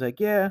down, and he was like,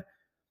 yeah,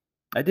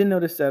 I did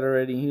notice that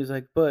already. He was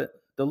like, but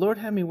the Lord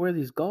had me wear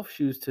these golf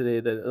shoes today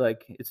that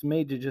like it's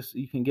made to just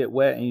you can get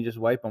wet and you just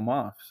wipe them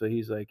off. So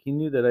he's like, he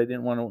knew that I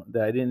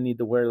didn't need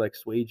to wear like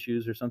suede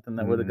shoes or something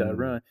that would have got Mm.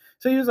 ruined.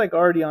 So he was like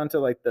already onto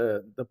like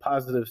the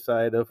positive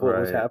side of what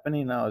was Right.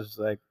 happening. And I was just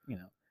like, it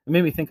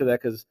made me think of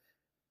that because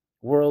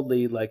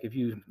worldly, like if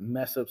you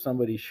mess up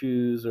somebody's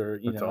shoes or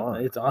It's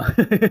on. it's on.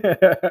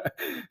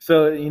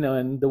 So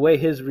and the way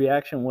his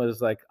reaction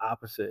was like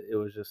opposite. It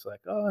was just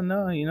like, oh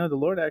no, the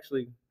Lord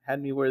actually had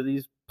me wear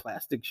these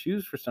plastic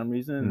shoes for some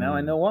reason, and now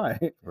I know why.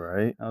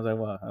 Right. I was like,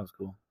 wow, that was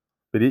cool.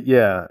 But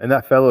and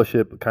that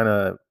fellowship kind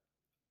of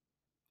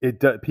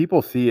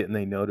people see it and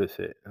they notice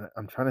it. And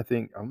I'm trying to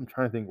think. I'm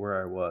trying to think where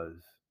I was.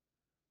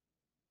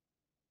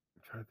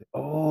 I'm trying to think.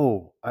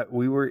 Oh,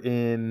 we were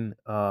in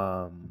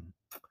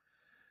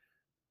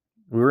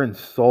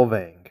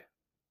Solvang.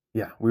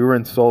 Yeah, we were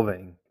in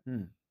Solvang.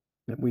 Hmm.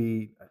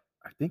 And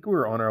I think we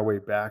were on our way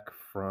back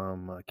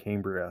from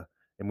Cambria,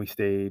 and we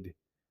stayed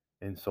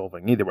in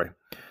Solvang. Either way,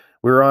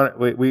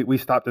 we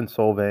stopped in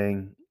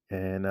Solvang,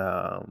 and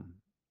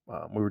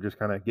we were just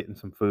kind of getting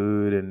some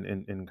food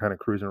and kind of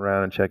cruising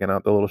around and checking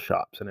out the little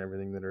shops and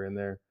everything that are in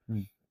there.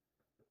 Hmm.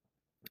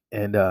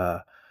 And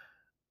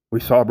we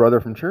saw a brother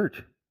from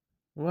church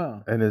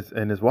Wow. and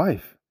his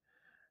wife,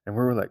 and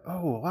we were like,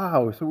 oh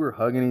wow. So we were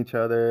hugging each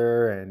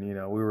other, and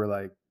we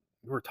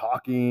were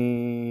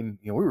talking.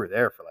 We were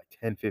there for like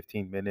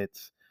 10-15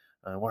 minutes.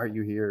 Why are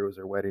you here? It was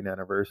our wedding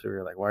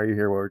anniversary. Like, why are you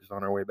here? Well, we're just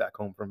on our way back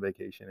home from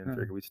vacation and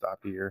figured we'd stop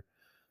here.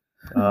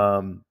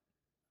 And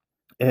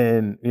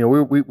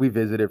we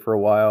visited for a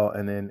while,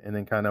 and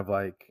then kind of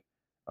like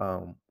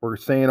we're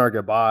saying our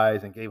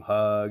goodbyes and gave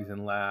hugs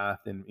and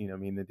laughed, and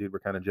me and the dude were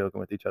kind of joking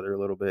with each other a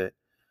little bit.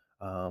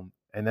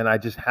 And then I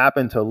just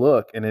happened to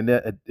look, and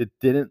it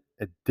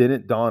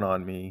didn't dawn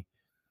on me,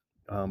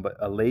 but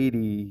a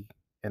lady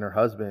and her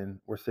husband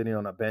were sitting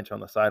on a bench on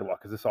the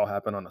sidewalk, because this all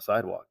happened on the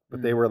sidewalk,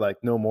 but they were like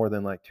no more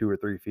than like 2 or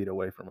 3 feet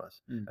away from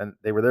us, and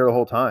they were there the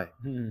whole time,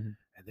 and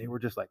they were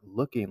just like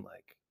looking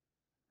like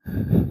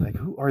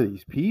who are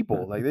these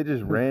people? Like they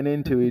just ran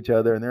into each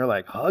other, and they're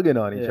like hugging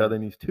on each other,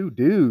 and these 2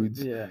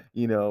 dudes,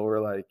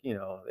 were like,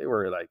 they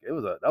were like,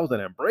 that was an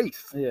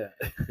embrace. Yeah.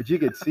 But you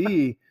could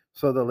see.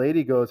 So the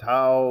lady goes,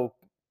 how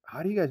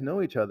do you guys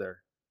know each other?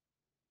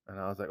 And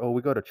I was like, oh,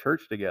 we go to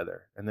church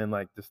together. And then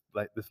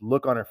this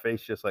look on her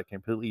face just like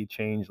completely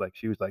changed. Like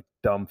she was like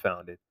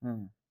dumbfounded,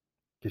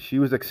 because she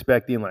was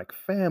expecting like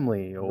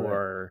family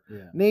or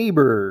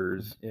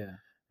neighbors. Yeah.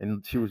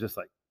 And she was just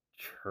like,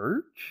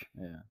 church?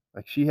 Yeah.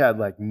 Like she had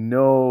like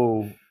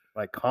no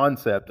like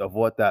concept of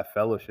what that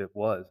fellowship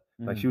was.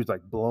 Like she was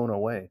like blown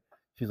away.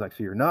 She's like,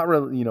 so you're not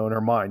really, in her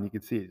mind, you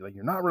could see it. Like,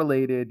 you're not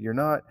related. You're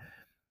not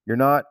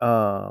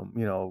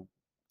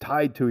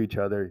tied to each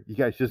other. You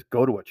guys just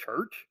go to a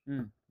church.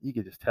 You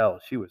could just tell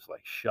she was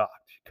like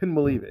shocked. She couldn't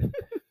believe it.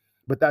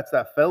 But that's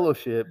that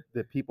fellowship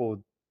that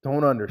people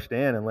don't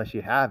understand unless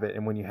you have it.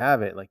 And when you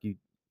have it, like you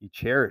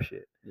cherish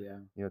it. Yeah.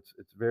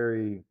 It's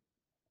very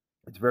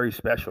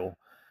special.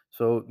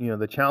 So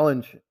the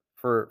challenge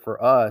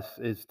for us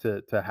is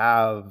to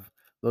have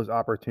those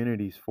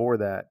opportunities for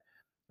that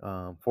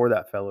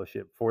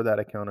fellowship, for that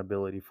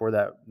accountability, for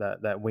that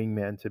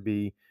wingman to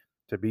be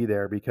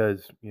there,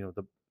 because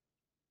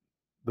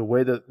the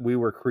way that we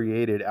were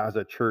created as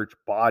a church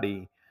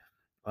body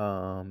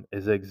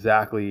is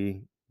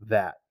exactly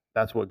that.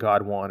 That's what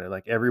God wanted.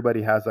 Like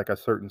everybody has like a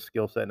certain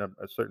skill set and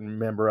a certain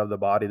member of the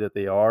body that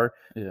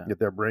that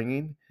they're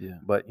bringing. Yeah.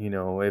 But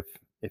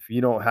if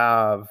you don't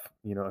have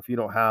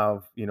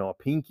a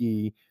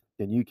pinky,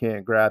 then you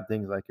can't grab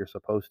things like you're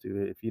supposed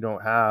to. If you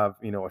don't have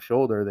a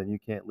shoulder, then you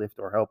can't lift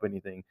or help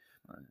anything.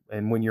 Right.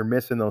 And when you're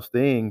missing those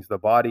things, the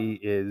body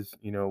is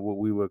what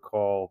we would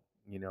call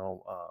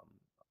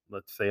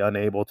let's say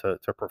unable to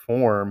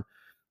perform,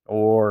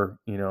 or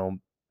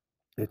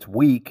it's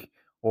weak,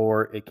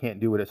 or it can't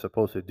do what it's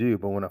supposed to do.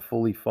 But when a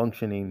fully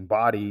functioning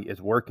body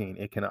is working,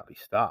 it cannot be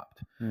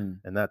stopped.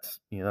 And that's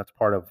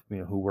part of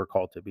who we're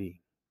called to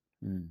be.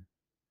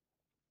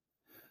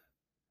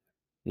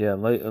 Yeah,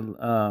 like in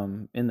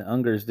the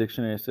Unger's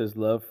dictionary, it says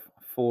love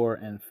for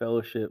and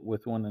fellowship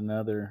with one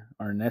another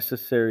are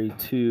necessary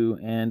to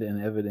and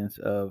an evidence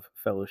of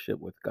fellowship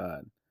with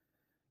God.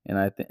 And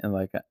I think, and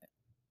like,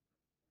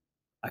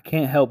 I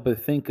can't help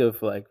but think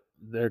of like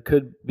there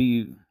could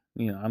be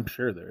I'm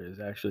sure there is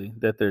actually,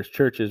 that there's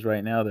churches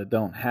right now that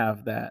don't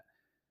have that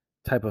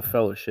type of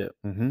fellowship,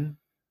 Mm-hmm.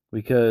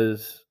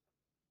 because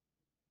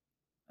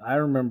I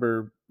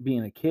remember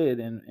being a kid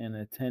and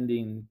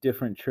attending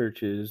different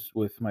churches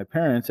with my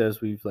parents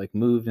as we've like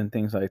moved and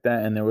things like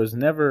that. And there was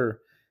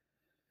never,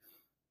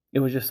 it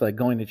was just like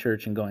going to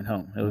church and going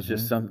home. It was Mm-hmm.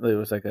 just something, it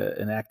was like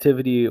an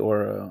activity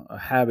or a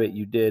habit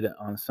you did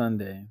on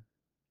Sunday.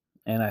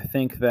 And I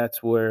think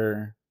that's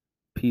where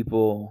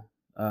people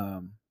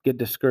get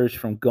discouraged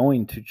from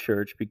going to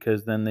church,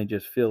 because then they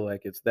just feel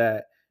like it's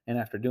that. And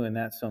after doing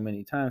that so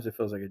many times, it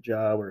feels like a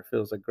job, or it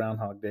feels like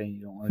Groundhog Day, and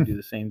you don't want to do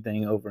the same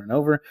thing over and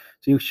over.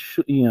 So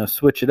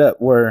switch it up.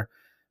 Where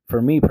for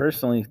me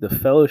personally, the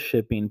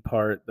fellowshipping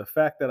part, the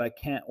fact that I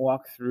can't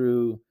walk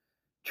through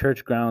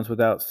church grounds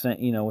without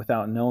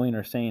without knowing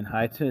or saying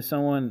hi to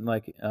someone,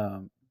 like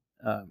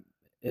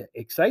it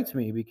excites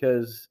me,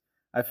 because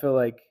I feel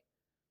like,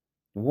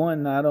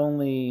 one, not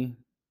only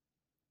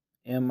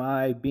am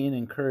I being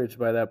encouraged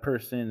by that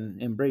person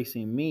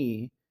embracing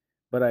me,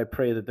 but I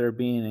pray that they're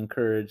being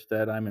encouraged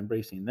that I'm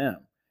embracing them.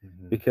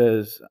 Mm-hmm.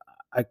 Because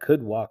I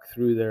could walk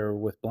through there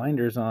with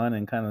blinders on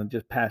and kind of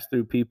just pass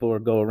through people, or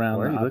go around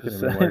Why are the you looking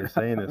at me opposite while you're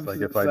saying this? Like,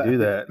 if I do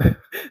side. that,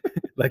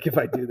 Like if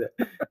I do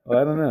that. Well,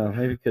 I don't know.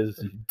 Maybe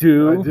because you I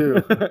do. do.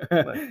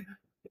 Like,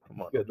 I'm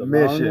on Go a the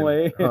wrong mission.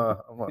 way. I'm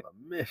on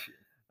a mission.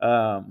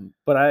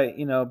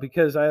 But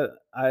because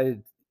I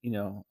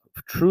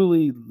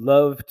truly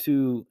love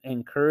to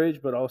encourage,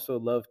 but also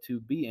love to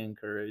be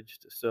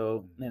encouraged.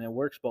 So, and it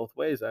works both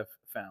ways, I've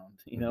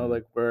found, Mhm.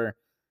 like, where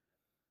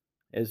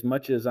as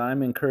much as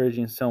I'm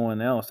encouraging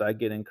someone else, I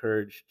get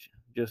encouraged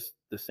just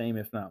the same,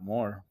 if not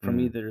more, from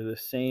Mm. either the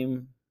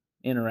same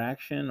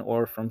interaction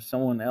or from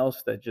someone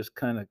else that just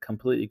kind of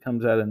completely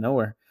comes out of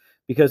nowhere.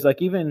 Because,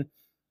 like, even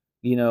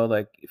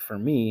like for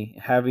me,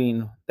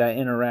 having that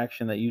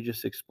interaction that you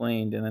just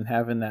explained, and then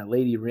having that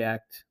lady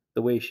react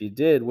the way she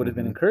did, would have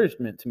been Mhm.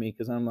 encouragement to me,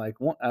 because I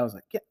was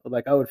like, yeah,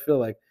 like I would feel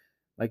like,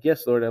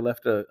 yes, Lord, I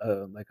left a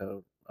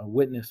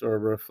witness or a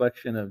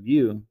reflection of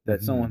you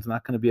that Mhm. someone's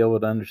not going to be able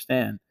to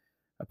understand.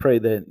 I pray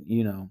that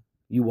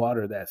you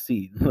water that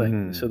seed,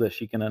 like, so Mhm. that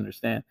she can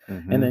understand.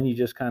 And Mhm. then you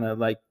just kind of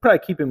like probably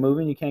keep it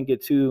moving. You can't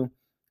get too,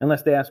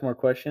 unless they ask more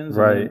questions,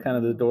 and then Right. kind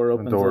of the door The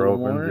opens a door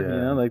little opens. more,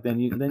 Yeah. like then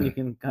you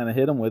can kind of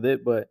hit them with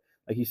it. But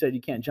like you said,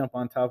 you can't jump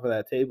on top of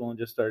that table and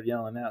just start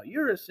yelling out,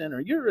 you're a sinner,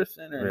 and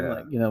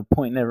Yeah. like,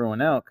 pointing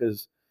everyone out,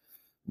 because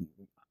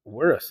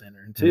we're a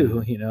sinner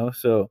too, Mhm.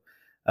 so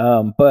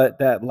but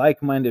that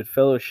like-minded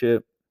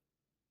fellowship,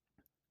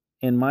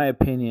 in my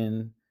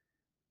opinion,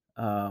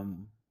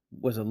 um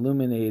was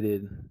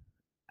illuminated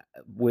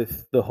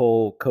with the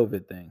whole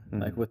COVID thing,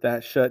 like Mhm. with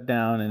that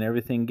shutdown and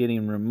everything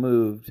getting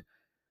removed.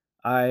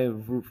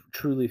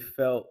 Truly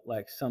felt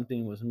like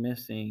something was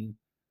missing,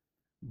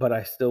 but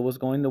I still was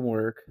going to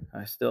work.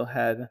 I still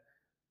had,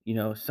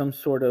 some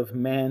sort of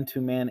man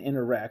to man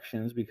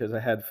interactions, because I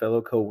had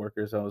fellow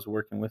coworkers I was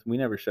working with. We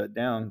never shut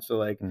down. So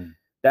like Mm.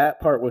 that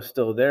part was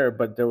still there,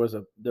 but there was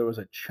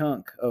a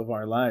chunk of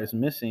our lives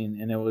missing,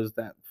 and it was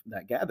that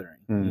gathering,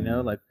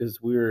 Mm. like,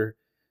 because we were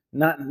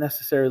not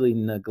necessarily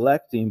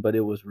neglecting, but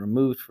it was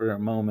removed for a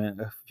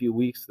moment, a few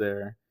weeks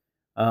there.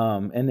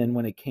 And then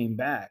when it came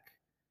back,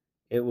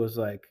 it was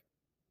like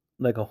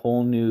a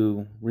whole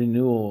new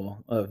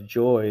renewal of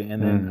joy.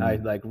 And then I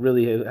Mhm. like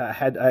really I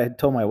had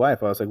told my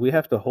wife, I was like, we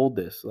have to hold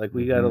this, like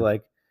we got to Mhm.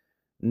 like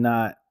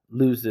not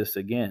lose this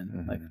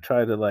again, like Mhm.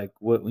 try to, like,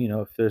 what,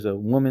 if there's a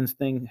woman's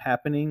thing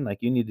happening, like,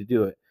 you need to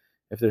do it.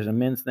 If there's a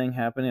men's thing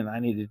happening, I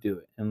need to do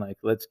it. And like,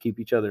 let's keep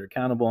each other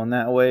accountable in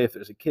that way. If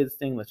there's a kids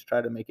thing, let's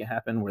try to make it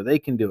happen where they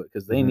can do it,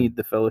 because they Mhm. need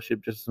the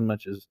fellowship just as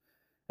much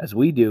as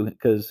we do.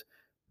 Because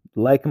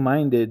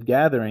like-minded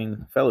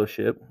gathering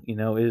fellowship,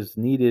 is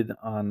needed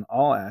on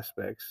all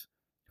aspects,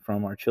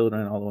 from our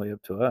children all the way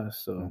up to us.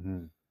 So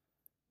Mhm.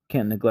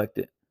 can't neglect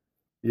it.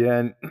 Yeah,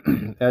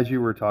 and as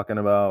you were talking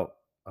about,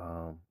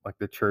 like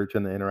the church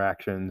and the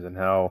interactions and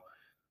how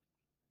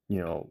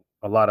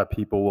a lot of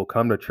people will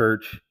come to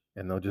church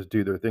and they'll just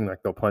do their thing,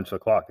 like they'll punch the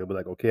clock. They'll be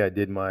like, okay, I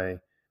did my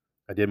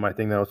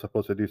thing that I was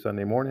supposed to do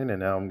Sunday morning, and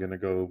now I'm gonna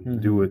go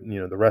do it,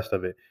 Hmm. the rest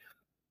of it.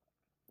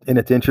 And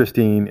it's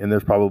interesting, and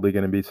there's probably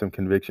going to be some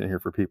conviction here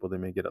for people that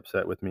may get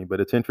upset with me, but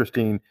it's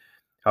interesting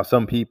how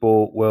some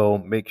people will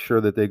make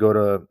sure that they go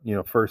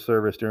to, first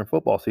service during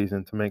football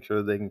season to make sure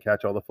that they can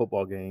catch all the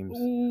football games.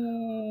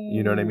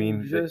 You know what I Ooh,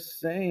 mean?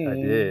 just I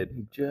did.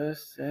 saying,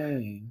 just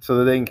saying. So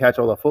that they can catch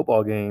all the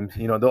football games.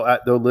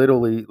 They'll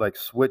literally like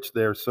switch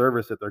their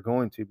service that they're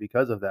going to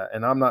because of that.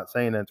 And I'm not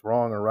saying that's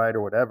wrong or right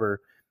or whatever,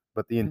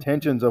 but the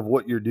intentions of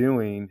what you're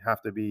doing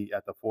have to be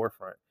at the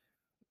forefront.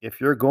 If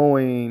you're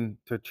going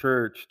to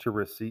church to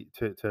receive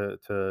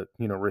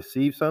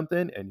receive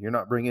something, and you're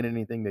not bringing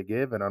anything to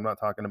give, and I'm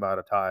not talking about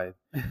a tithe,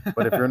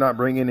 but if you're not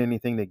bringing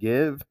anything to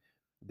give,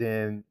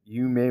 then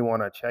you may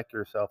want to check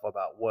yourself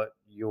about what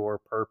your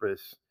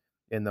purpose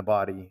in the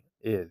body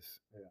is.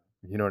 Yeah.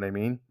 You know what I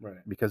mean? Right.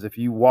 Because if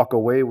you walk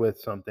away with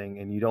something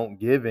and you don't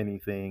give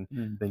anything,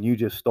 Mm. then you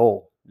just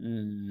stole.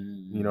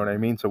 You know what I Mm.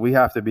 mean? So we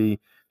have to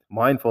be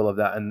mindful of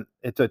that. And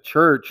it's a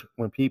church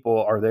when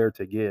people are there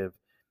to give.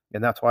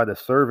 And that's why the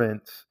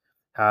servants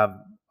have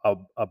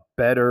a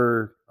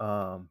better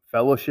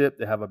fellowship.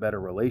 They have a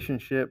better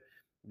relationship.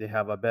 They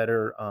have a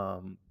better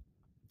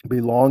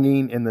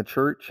belonging in the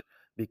church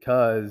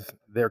because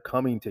they're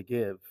coming to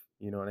give.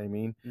 You know what I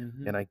mean?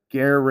 Mm-hmm. And I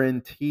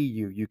guarantee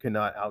you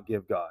cannot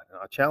outgive God. And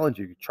I challenge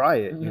you, try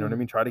it. You know what I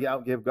mean? Try to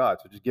outgive God.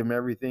 So just give him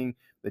everything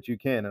that you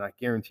can. And I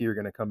guarantee you're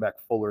going to come back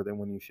fuller than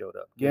when you showed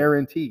up.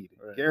 Guaranteed.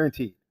 Right.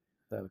 Guaranteed.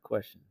 Without a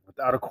question.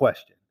 Without a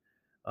question.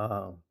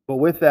 But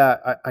with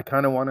that, I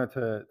kind of wanted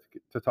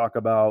to talk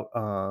about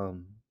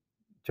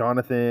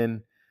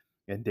Jonathan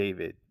and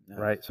David. Nice.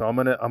 Right. So I'm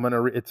gonna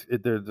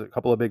there's a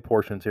couple of big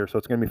portions here. So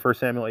it's gonna be 1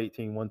 Samuel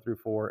 18,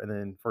 1-4, and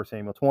then 1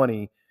 Samuel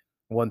 20,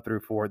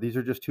 1-4. These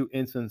are just two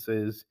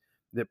instances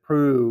that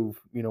prove,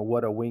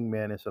 what a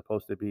wingman is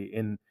supposed to be.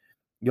 And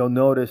you'll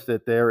notice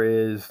that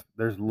there's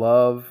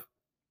love,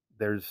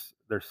 there's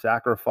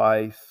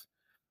sacrifice,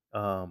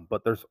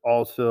 but there's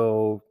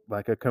also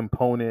like a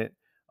component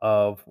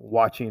of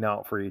watching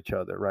out for each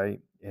other, right?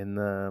 In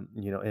the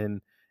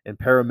in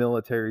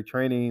paramilitary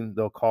training,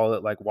 they'll call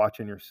it like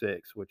watching your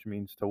six, which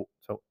means to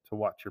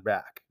watch your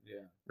back.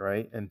 Yeah.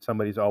 Right. And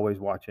somebody's always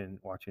watching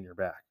your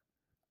back.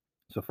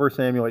 So 1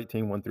 Samuel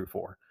 18,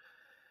 1-4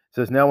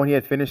 says, now when he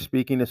had finished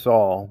speaking to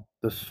Saul,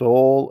 the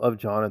soul of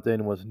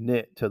Jonathan was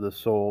knit to the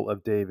soul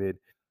of David,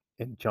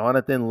 and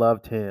Jonathan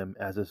loved him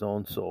as his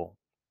own soul.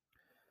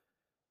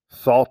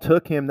 Saul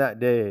took him that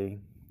day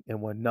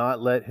and would not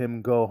let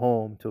him go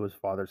home to his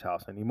father's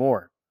house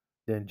anymore.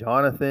 Then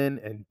Jonathan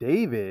and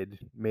David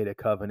made a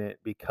covenant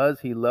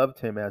because he loved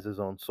him as his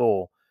own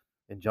soul.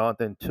 And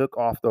Jonathan took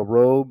off the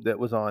robe that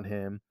was on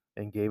him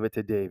and gave it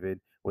to David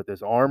with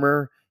his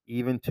armor,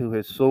 even to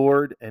his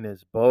sword and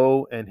his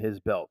bow and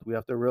his belt. We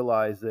have to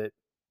realize that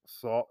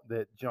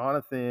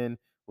Jonathan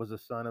was the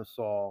son of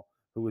Saul,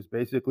 who was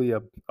basically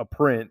a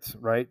prince,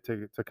 right?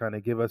 To kind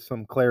of give us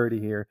some clarity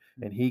here.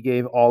 And he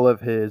gave all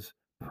of his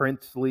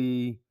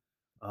princely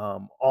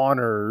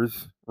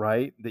honors,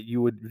 right, that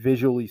you would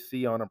visually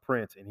see on a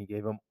prince, and he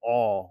gave them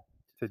all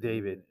to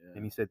David. Yeah.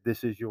 And he said,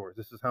 this is yours.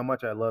 This is how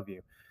much I love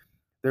you.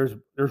 There's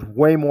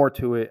way more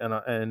to it, and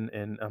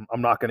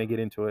I'm not going to get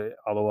into it,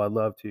 although I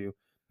love to.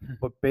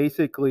 But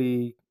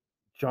basically,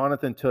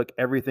 Jonathan took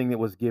everything that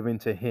was given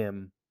to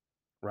him,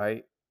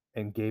 right,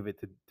 and gave it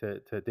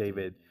to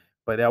David.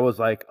 But that was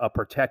like a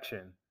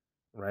protection,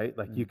 right?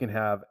 Like you can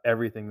have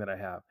everything that I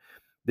have.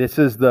 This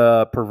is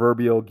the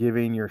proverbial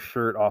giving your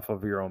shirt off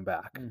of your own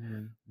back.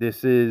 Mm-hmm.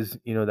 This is,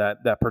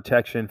 that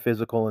protection,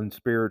 physical and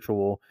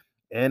spiritual,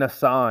 and a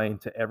sign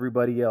to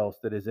everybody else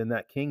that is in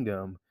that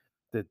kingdom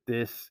that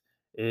this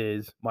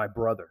is my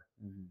brother.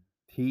 Mm-hmm.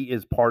 He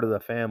is part of the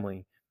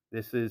family.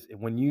 This is,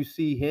 when you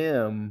see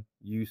him,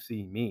 you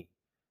see me.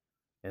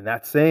 And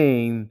that's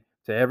saying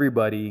to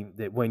everybody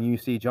that when you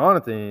see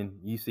Jonathan,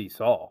 you see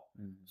Saul.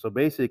 Mm-hmm. So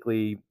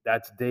basically,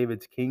 that's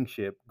David's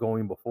kingship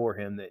going before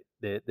him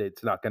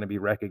that's not going to be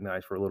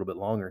recognized for a little bit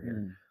longer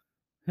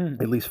here,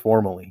 at least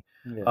formally.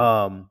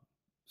 Yeah.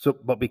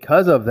 But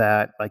because of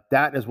that, like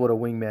that is what a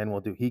wingman will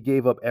do. He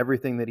gave up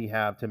everything that he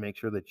had to make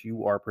sure that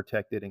you are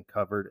protected and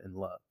covered and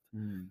loved.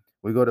 Mm.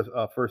 We go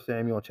to 1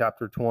 Samuel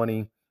chapter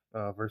 20,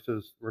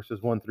 verses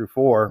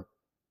 1-4,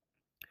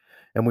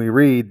 and we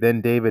read,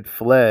 then David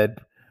fled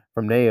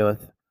from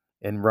Naioth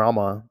in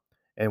Ramah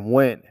and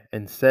went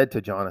and said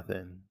to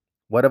Jonathan,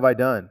 what have I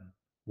done?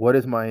 What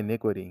is my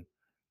iniquity?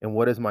 And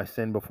what is my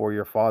sin before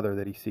your father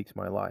that he seeks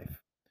my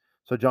life?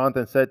 So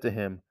Jonathan said to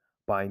him,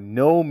 by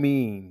no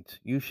means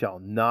you shall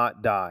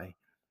not die.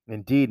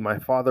 Indeed, my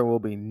father will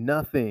be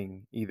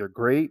nothing, either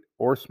great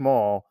or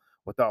small,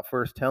 without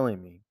first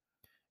telling me.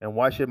 And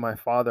why should my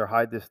father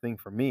hide this thing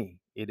from me?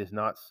 It is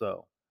not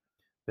so.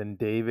 Then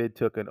David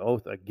took an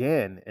oath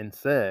again and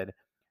said,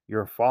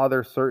 your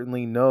father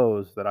certainly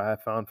knows that I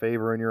have found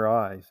favor in your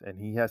eyes, and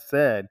he has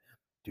said,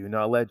 do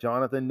not let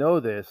Jonathan know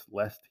this,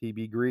 lest he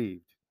be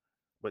grieved.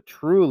 But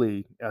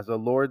truly, as the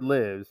Lord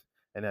lives,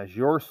 and as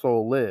your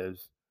soul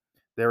lives,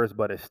 there is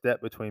but a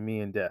step between me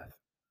and death.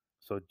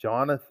 So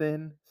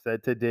Jonathan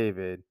said to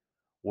David,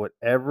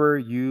 whatever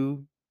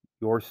you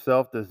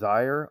yourself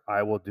desire,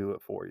 I will do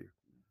it for you.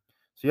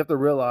 So you have to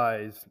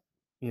realize,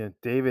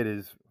 David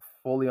is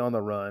fully on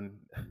the run.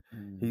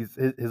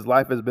 His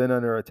life has been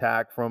under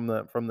attack from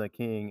the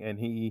king, and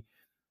he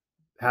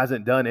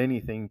hasn't done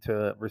anything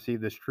to receive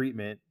this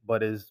treatment,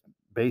 but is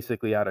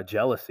basically out of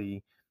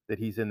jealousy that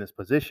he's in this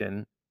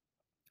position.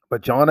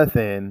 But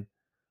Jonathan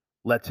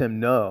lets him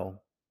know,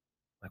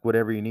 like,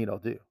 whatever you need, I'll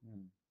do.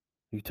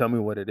 You tell me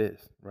what it is,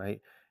 right?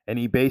 And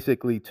he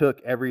basically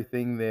took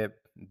everything that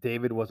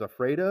David was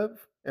afraid of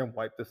and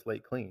wiped the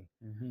slate clean.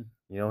 Mm-hmm.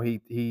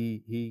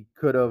 He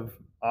could have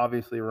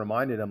obviously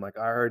reminded him, like,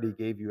 I already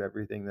gave you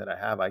everything that I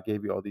have. I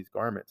gave you all these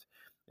garments.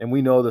 And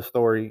we know the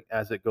story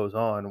as it goes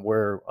on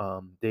where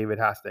David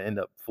has to end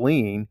up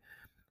fleeing.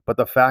 But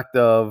the fact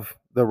of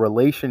the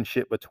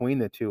relationship between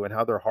the two and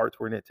how their hearts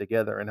were knit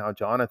together, and how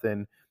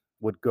Jonathan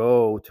would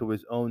go to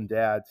his own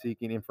dad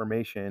seeking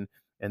information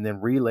and then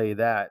relay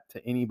that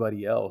to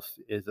anybody else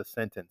is a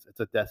sentence. It's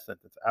a death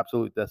sentence,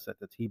 absolute death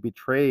sentence. He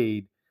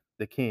betrayed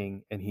the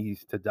king and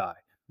he's to die,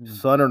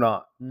 son or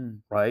not,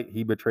 right?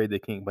 He betrayed the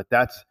king, but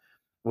that's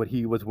what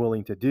he was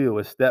willing to do,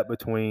 is step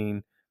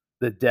between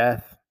the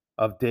death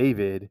of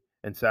David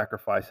and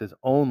sacrifice his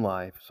own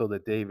life so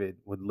that David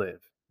would live.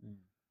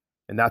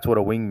 And that's what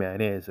a wingman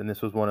is. And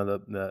this was one of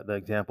the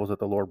examples that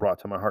the Lord brought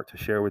to my heart to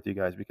share with you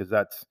guys, because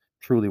that's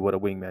truly what a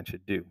wingman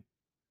should do.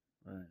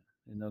 Right.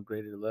 And no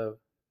greater love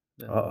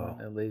than the Uh-oh. one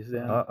that lays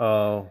down.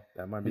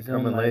 That might be his own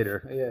coming life.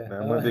 later. Yeah.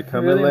 That might be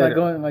coming really?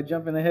 later. Am I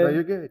jumping ahead? No,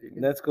 you're good. You're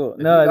good. That's cool. If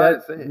you got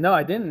it, say it. No,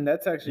 I didn't.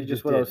 That's actually You just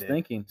just what I did, was Nick.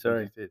 thinking.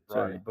 Sorry. Boom,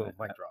 Sorry.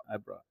 mic drop. I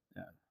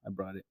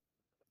brought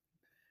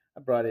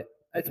it.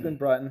 It's been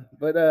brought in.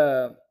 But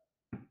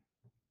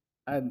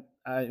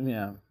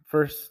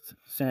First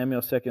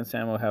Samuel, Second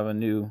Samuel have a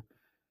new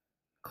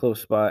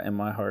close spot in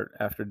my heart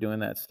after doing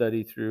that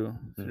study through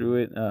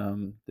it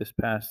this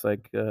past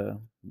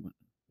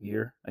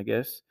year, I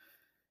guess.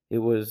 It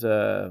was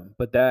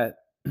but that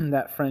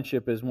that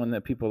friendship is one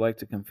that people like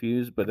to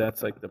confuse, but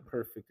that's like the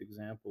perfect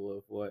example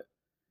of what,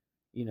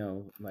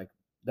 like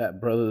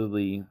that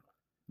brotherly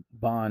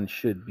bond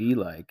should be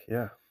like.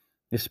 Yeah.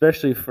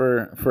 Especially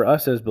for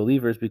us as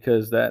believers,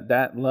 because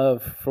that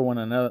love for one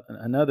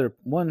another,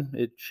 one,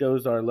 it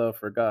shows our love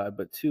for God,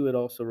 but two, it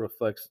also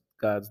reflects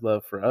God's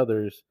love for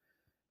others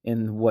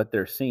in what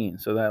they're seeing.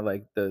 So that,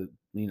 like, the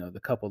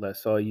couple that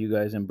saw you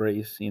guys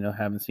embrace,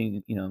 haven't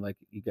seen, like,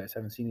 you guys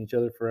haven't seen each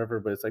other forever,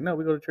 but it's like, no,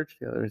 we go to church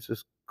together, it's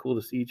just cool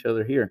to see each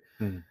other here.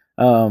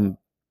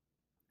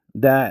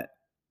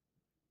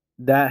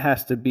 That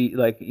has to be,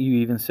 like you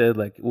even said,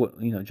 like, what,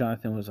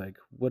 Jonathan was like,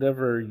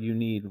 whatever you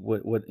need,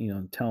 what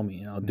tell me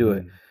and I'll do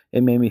it.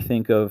 It made me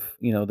think of,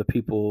 the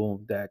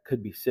people that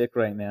could be sick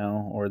right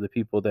now, or the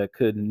people that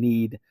could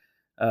need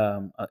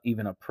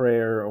even a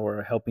prayer or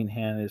a helping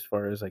hand as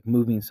far as like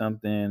moving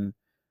something,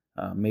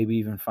 maybe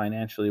even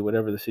financially,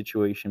 whatever the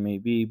situation may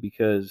be,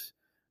 because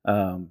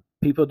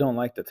people don't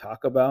like to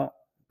talk about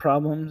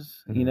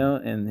problems,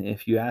 and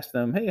if you ask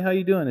them, hey, how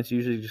you doing, it's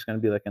usually just going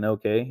to be like an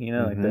okay,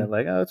 like that,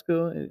 like, oh, it's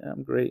cool,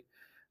 I'm great.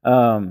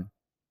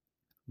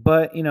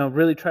 But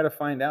really try to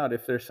find out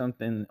if there's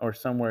something or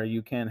somewhere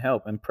you can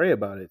help, and pray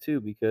about it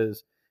too,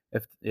 because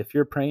if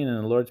you're praying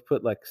and the Lord's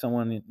put like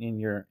someone in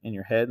your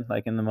head,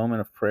 like in the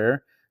moment of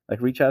prayer,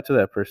 like reach out to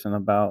that person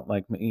about,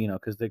 like,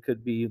 because they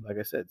could be, like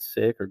I said,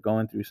 sick or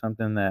going through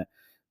something that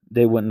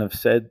they wouldn't have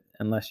said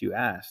unless you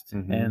asked.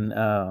 And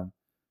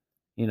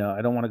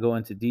I don't want to go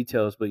into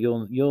details, but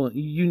you'll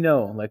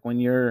like when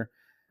you're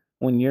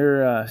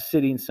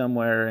sitting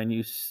somewhere and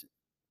you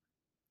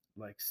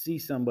like see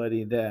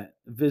somebody that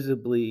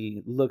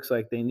visibly looks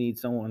like they need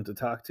someone to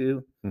talk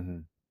to,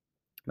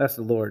 that's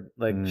the Lord,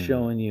 like,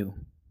 showing you,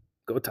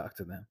 go talk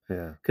to them.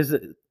 Yeah. Because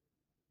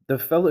the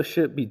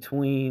fellowship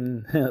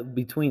between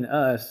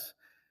us,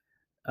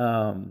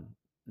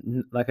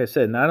 like I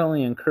said, not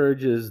only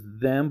encourages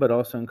them but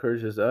also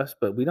encourages us.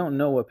 But we don't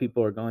know what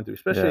people are going through,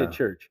 especially at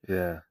church.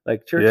 Yeah.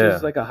 Like, church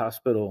is like a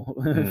hospital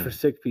for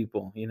sick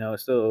people,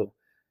 so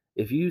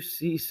if you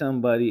see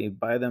somebody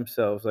by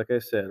themselves, like I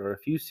said, or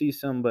if you see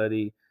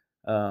somebody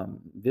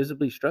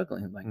visibly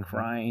struggling, like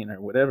crying or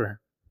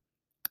whatever,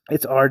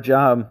 it's our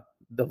job.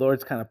 The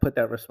Lord's kind of put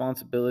that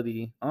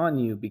responsibility on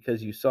you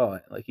because you saw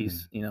it. Like,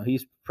 he's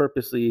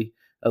purposely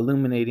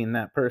illuminating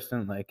that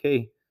person, like,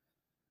 hey,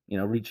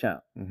 reach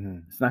out.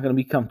 It's not going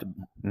to be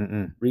comfortable.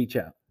 Reach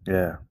out.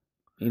 Yeah.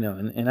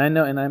 And I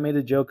know, and I made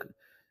a joke,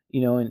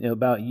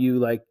 about you,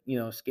 like,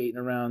 skating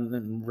around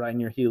and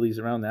riding your heelys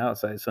around the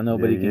outside so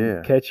nobody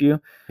can catch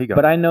you.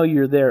 But I know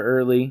you're there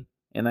early,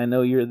 and I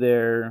know you're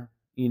there,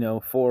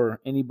 for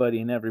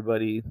anybody and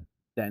everybody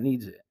that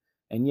needs it.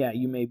 And yeah,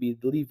 you may be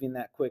leaving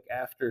that quick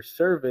after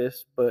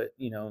service, but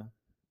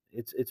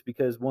it's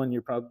because, one,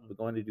 you're probably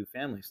going to do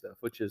family stuff,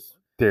 which is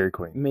Dairy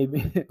Queen,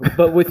 maybe,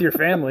 but with your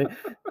family.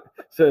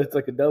 So it's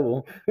like a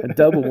double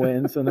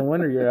win. So no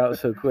wonder you're out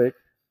so quick.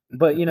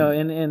 But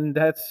and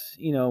that's,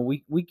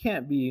 we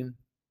can't be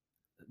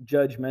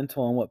judgmental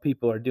on what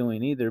people are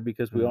doing either,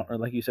 because we all,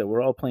 like you said,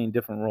 we're all playing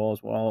different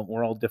roles. We're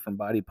all different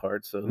body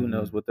parts. So who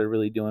knows what they're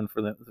really doing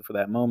for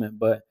that moment.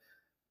 But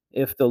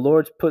if the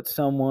Lord's put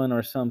someone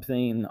or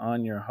something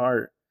on your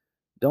heart,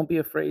 don't be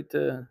afraid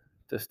to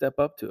step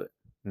up to it.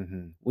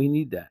 We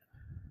need that.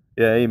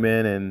 Yeah,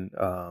 amen. And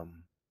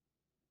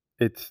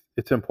it's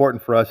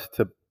important for us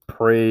to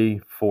pray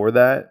for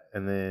that,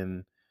 and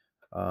then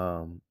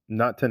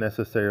not to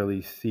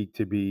necessarily seek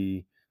to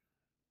be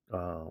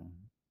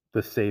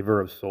the saver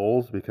of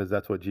souls, because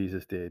that's what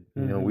Jesus did.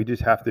 We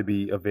just have to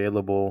be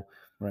available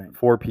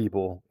for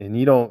people. And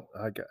you don't,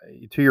 like,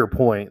 to your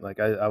point, like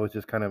I was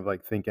just kind of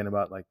like thinking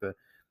about like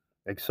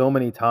so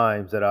many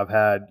times that I've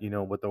had,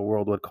 what the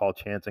world would call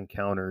chance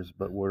encounters,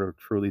 but were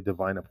truly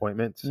divine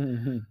appointments,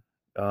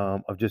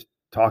 of just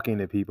talking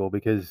to people,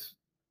 because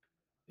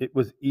it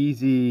was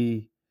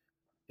easy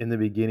in the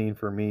beginning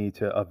for me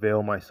to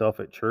avail myself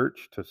at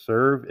church to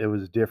serve. It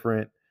was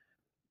different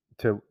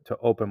to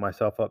open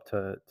myself up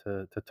to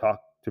talk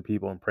to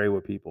people and pray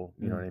with people.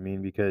 You know what I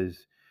mean?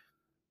 Because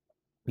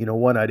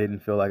one, I didn't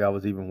feel like I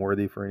was even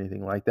worthy for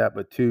anything like that,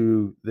 but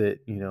two, that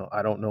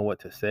I don't know what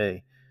to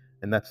say,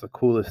 and that's the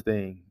coolest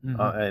thing.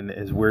 And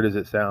as weird as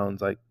it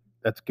sounds, like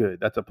that's good.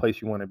 That's a place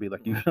you want to be.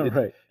 Like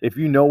Right. if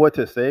you know what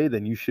to say,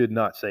 then you should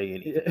not say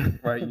anything, Yeah.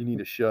 right? You need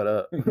to shut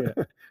up,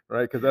 Yeah.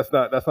 right? Because that's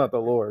not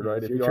the Lord, right?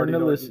 It's If your you turn already to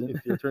know, listen.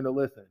 it's your turn to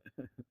listen.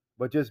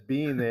 But just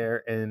being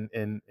there and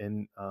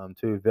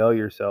to avail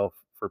yourself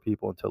for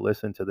people and to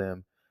listen to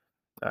them.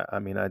 I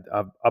mean,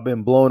 I've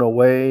been blown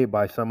away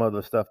by some of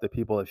the stuff that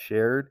people have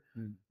shared,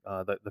 Mm.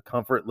 the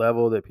comfort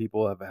level that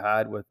people have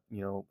had with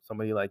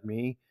somebody like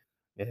me,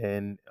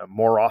 and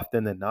more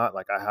often than not,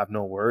 like I have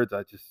no words.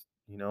 I just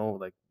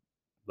like,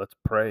 let's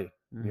pray.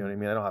 You know what I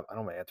mean? I don't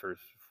have answers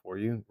for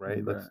you,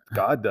 right? Right.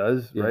 God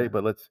does, Yeah. right?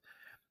 But let's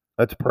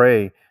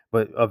pray.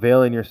 But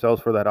availing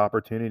yourselves for that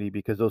opportunity,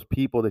 because those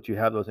people that you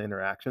have those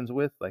interactions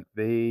with, like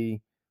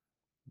they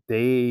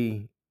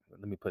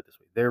let me put it this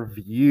way, their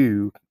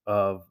view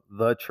of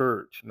the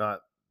church,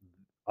 not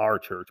our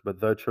church, but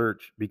the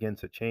church,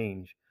 begins to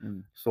change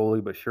Mm.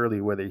 slowly but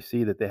surely, where they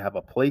see that they have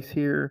a place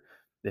here,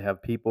 they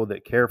have people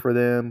that care for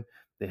them,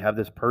 they have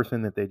this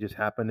person that they just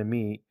happened to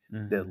meet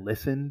that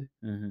listened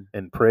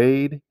and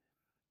prayed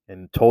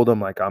and told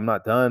them, like, I'm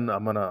not done,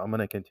 I'm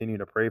gonna continue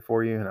to pray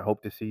for you, and I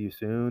hope to see you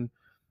soon.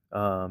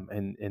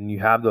 And you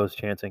have those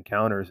chance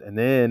encounters, and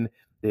then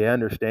they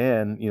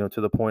understand,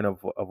 to the point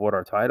of what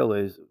our title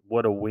is,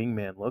 what a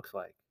wingman looks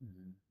like,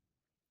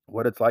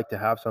 what it's like to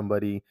have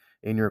somebody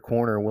in your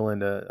corner willing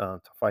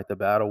to fight the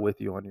battle with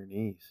you on your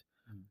knees.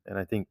 And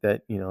I think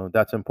that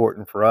that's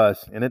important for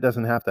us, and it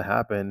doesn't have to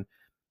happen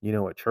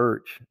at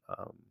church.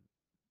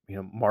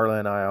 Marla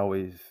and I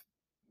always,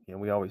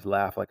 we always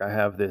laugh. Like, I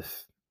have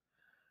this,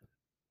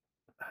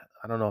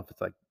 I don't know if it's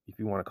like, if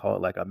you want to call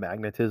it like a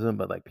magnetism,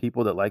 but like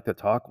people that like to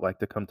talk like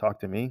to come talk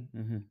to me.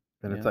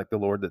 And it's like the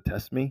Lord that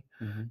tests me.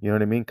 You know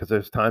what I mean? Because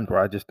there's times where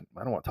I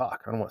don't want to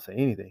talk. I don't want to say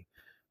anything.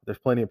 There's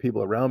plenty of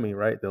people around me,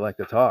 right, that like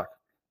to talk.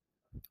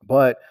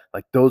 But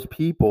like, those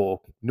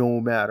people, no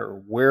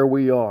matter where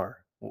we are,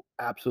 will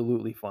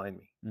absolutely find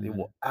me. They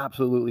will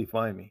absolutely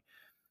find me.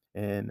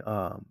 And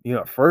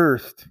at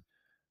first,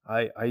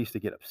 I used to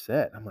get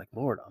upset. I'm like,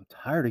 Lord, I'm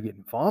tired of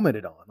getting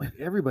vomited on. Like,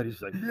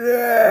 everybody's like,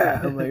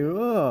 yeah. I'm like,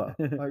 oh,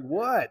 like,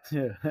 what?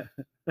 Yeah.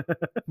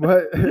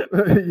 But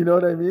you know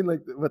what I mean?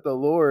 Like, but the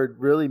Lord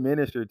really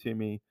ministered to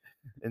me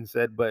and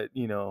said, but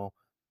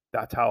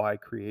that's how I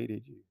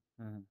created you,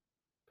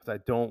 because I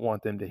don't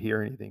want them to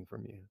hear anything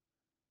from you.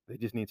 They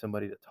just need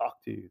somebody to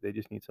talk to. They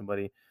just need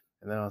somebody.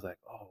 And then I was like,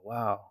 oh,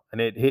 wow.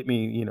 And it hit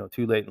me,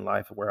 too late in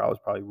life, where I was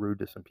probably rude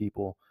to some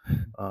people,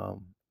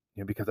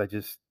 because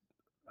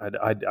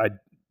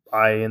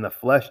I in the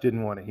flesh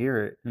didn't want to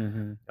hear it.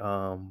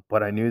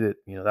 But I knew that,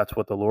 that's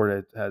what the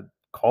Lord had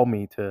called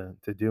me to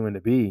do and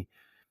to be.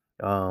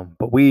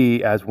 But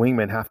we as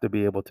wingmen have to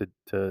be able to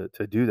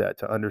do that,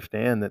 to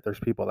understand that there's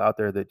people out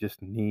there that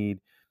just need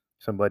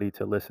somebody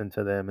to listen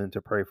to them and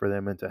to pray for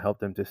them and to help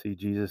them to see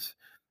Jesus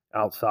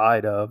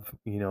outside of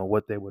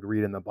what they would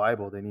read in the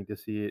Bible. They need to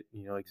see it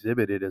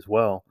exhibited as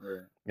well.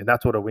 Right. And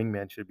that's what a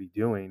wingman should be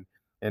doing.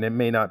 And it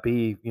may not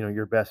be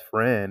your best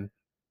friend,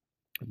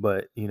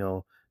 but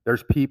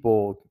there's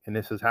people, and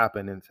this has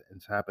happened, and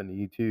it's happened to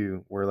you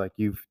too, where like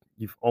you've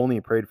only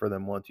prayed for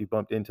them once, you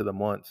bumped into them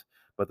once,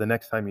 but the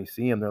next time you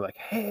see them, they're like,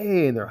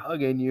 hey, and they're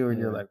hugging you, and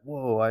you're like,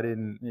 whoa, I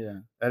didn't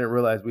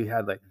realize we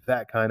had like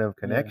that kind of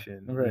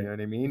connection. Right. You know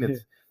what I mean?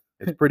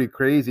 It's pretty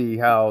crazy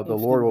how the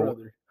Lord will,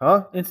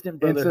 Instant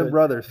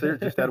brother. Sir,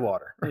 just add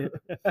water.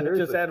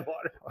 Just add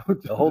water.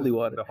 The holy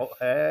water.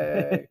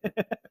 Hey.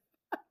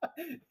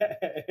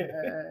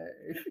 Hey.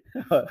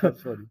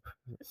 That's funny.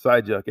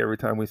 Side joke: every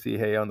time we see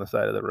hay on the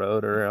side of the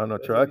road or on a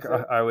truck,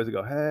 I always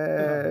go,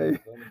 hey.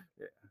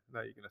 Yeah, now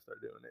you're gonna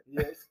start doing it.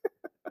 Yes.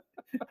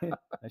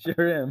 I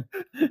sure am.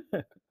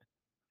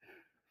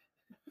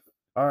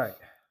 All right.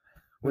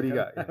 What do you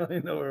got? I don't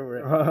even know where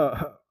we're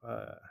at.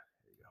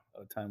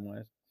 Time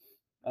wise.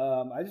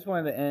 I just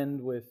wanted to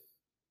end with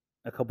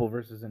a couple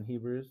verses in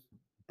Hebrews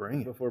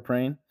before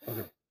praying.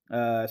 Okay.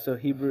 So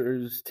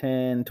Hebrews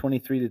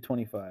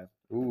 10:23-25.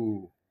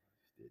 Ooh.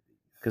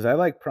 Because I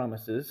like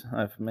promises.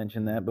 I've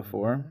mentioned that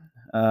before.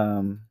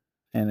 And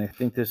I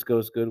think this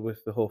goes good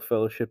with the whole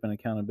fellowship and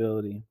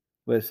accountability.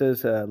 But it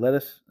says, let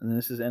us, and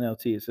this is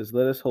NLT, it says,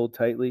 let us hold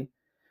tightly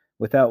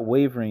without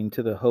wavering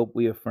to the hope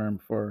we affirm,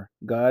 for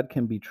God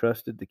can be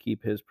trusted to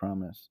keep his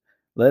promise.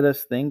 Let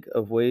us think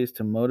of ways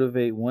to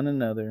motivate one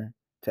another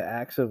to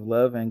acts of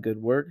love and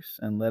good works,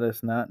 and let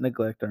us not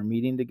neglect our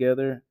meeting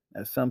together,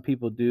 as some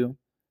people do,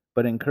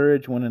 but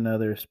encourage one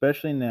another,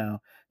 especially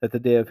now that the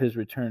day of his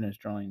return is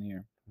drawing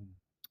near.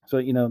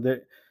 So,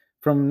 there,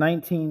 from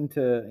 19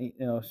 to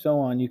so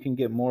on, you can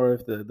get more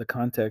of the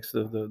context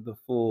of the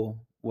full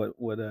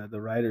what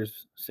the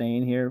writer's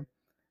saying here.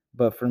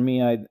 But for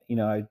me, I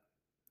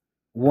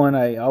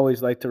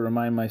always like to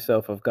remind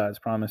myself of God's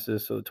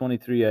promises. So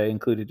 23 I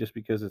included just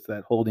because it's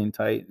that holding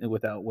tight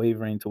without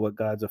wavering to what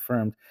God's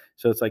affirmed.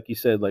 So it's like you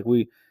said, like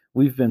we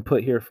we've been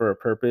put here for a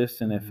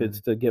purpose, and if it's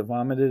to get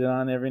vomited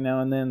on every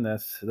now and then,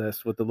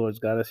 that's what the Lord's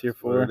got us here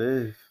for. What it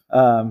is.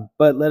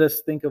 But let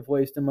us think of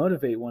ways to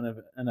motivate one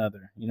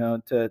another,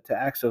 to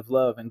acts of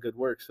love and good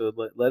work. So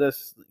let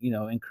us,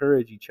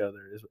 encourage each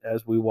other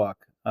as we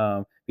walk.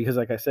 Because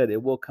like I said,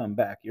 it will come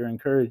back. You're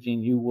encouraging,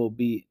 you will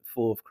be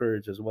full of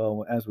courage as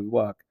well as we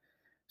walk.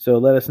 So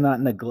let us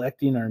not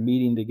neglecting our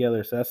meeting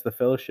together. So that's the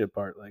fellowship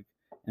part. Like,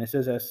 and it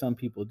says, as some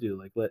people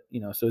do,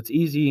 so it's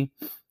easy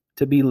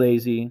to be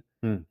lazy.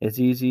 It's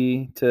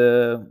easy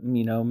to,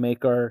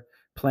 make our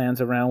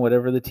plans around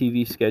whatever the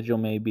TV schedule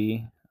may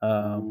be.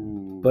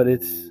 But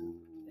it's,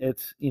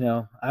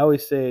 I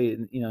always say,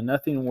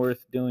 nothing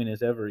worth doing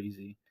is ever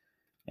easy.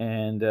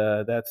 And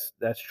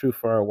that's true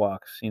for our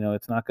walks.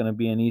 It's not going to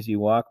be an easy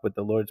walk, but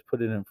the Lord's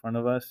put it in front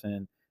of us,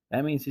 and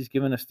that means he's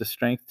given us the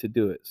strength to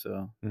do it.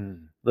 So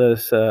let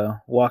us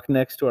walk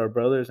next to our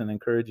brothers and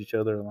encourage each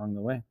other along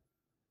the way.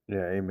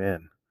 Yeah,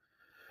 amen.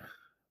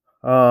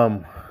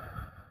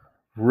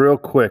 Real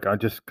quick,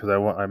 because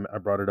I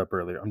brought it up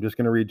earlier. I'm just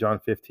going to read John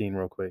 15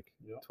 real quick,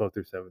 12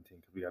 through 17,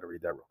 because we got to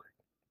read that real quick.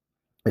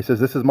 It says,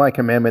 "This is my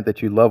commandment,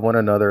 that you love one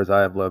another as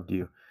I have loved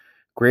you.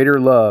 Greater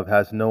love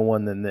has no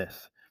one than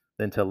this,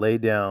 than to lay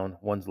down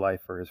one's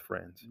life for his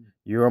friends.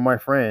 You are my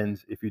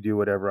friends if you do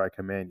whatever I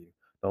command you.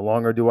 No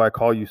longer do I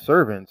call you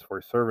servants, for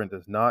a servant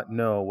does not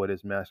know what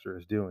his master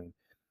is doing.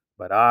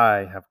 But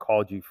I have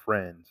called you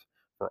friends.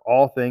 For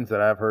all things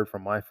that I have heard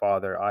from my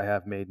Father, I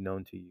have made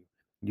known to you.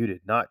 You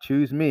did not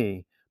choose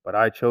me, but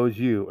I chose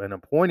you and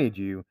appointed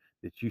you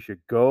that you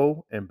should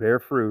go and bear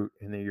fruit,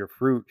 and that your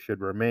fruit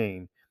should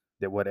remain,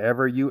 that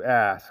whatever you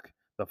ask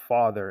the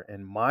Father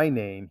in my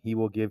name, he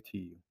will give to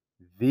you.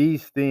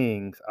 These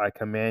things I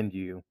command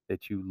you,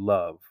 that you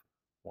love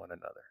one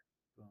another."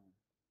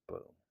 Boom.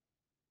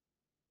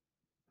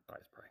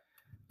 Let's pray.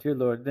 Dear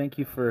Lord, thank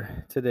you for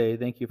today.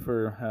 Thank you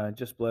for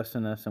just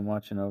blessing us and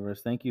watching over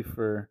us. Thank you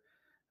for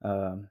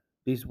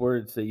these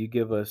words that you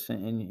give us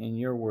in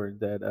your word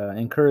that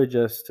encourage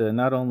us to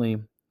not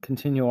only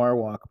continue our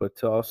walk, but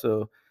to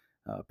also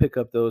pick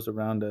up those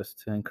around us,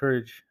 to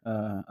encourage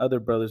other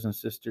brothers and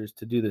sisters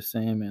to do the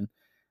same. And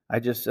I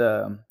just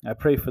I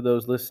pray for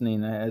those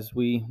listening, as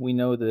we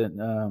know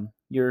that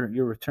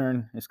your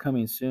return is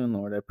coming soon,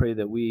 Lord. I pray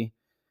that we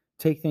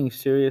take things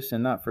serious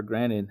and not for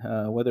granted,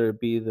 whether it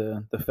be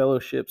the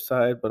fellowship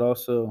side, but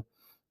also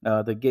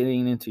the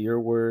getting into your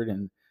word,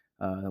 and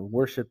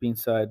worshiping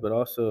side, but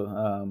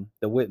also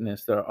the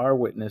witness, our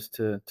witness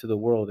to the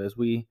world as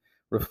we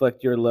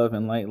reflect your love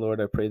and light, Lord.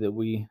 I pray that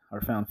we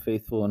are found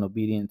faithful and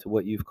obedient to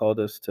what you've called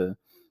us to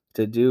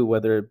do,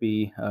 whether it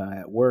be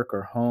at work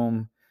or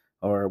home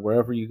or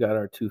wherever you got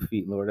our 2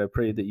 feet, Lord. I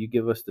pray that you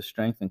give us the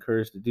strength and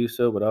courage to do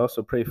so, but I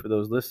also pray for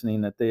those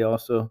listening that they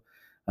also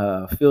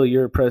feel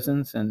your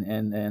presence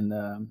and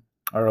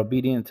are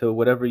obedient to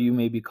whatever you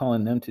may be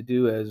calling them to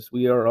do, as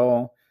we are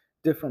all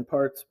different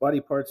body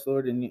parts,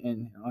 Lord,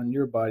 and on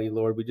your body,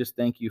 Lord. We just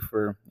thank you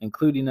for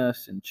including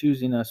us and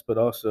choosing us, but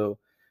also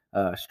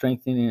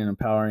strengthening and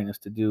empowering us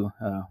to do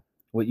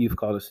what you've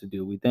called us to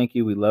do. We thank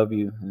you, we love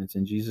you, and it's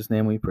in Jesus'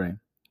 name we pray.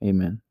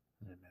 Amen.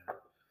 Amen.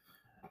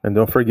 And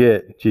don't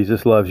forget,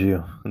 Jesus loves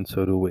you, and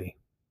so do we.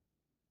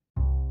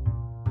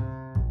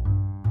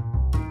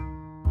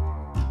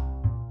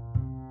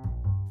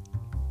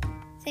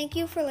 Thank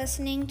you for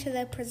listening to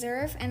the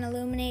Preserve and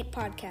Illuminate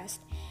podcast.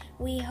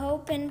 We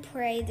hope and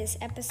pray this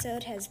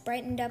episode has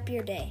brightened up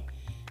your day.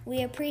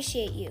 We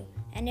appreciate you,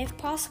 and if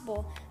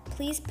possible,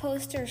 please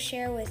post or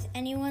share with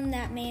anyone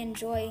that may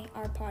enjoy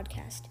our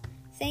podcast.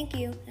 Thank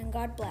you, and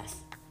God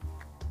bless.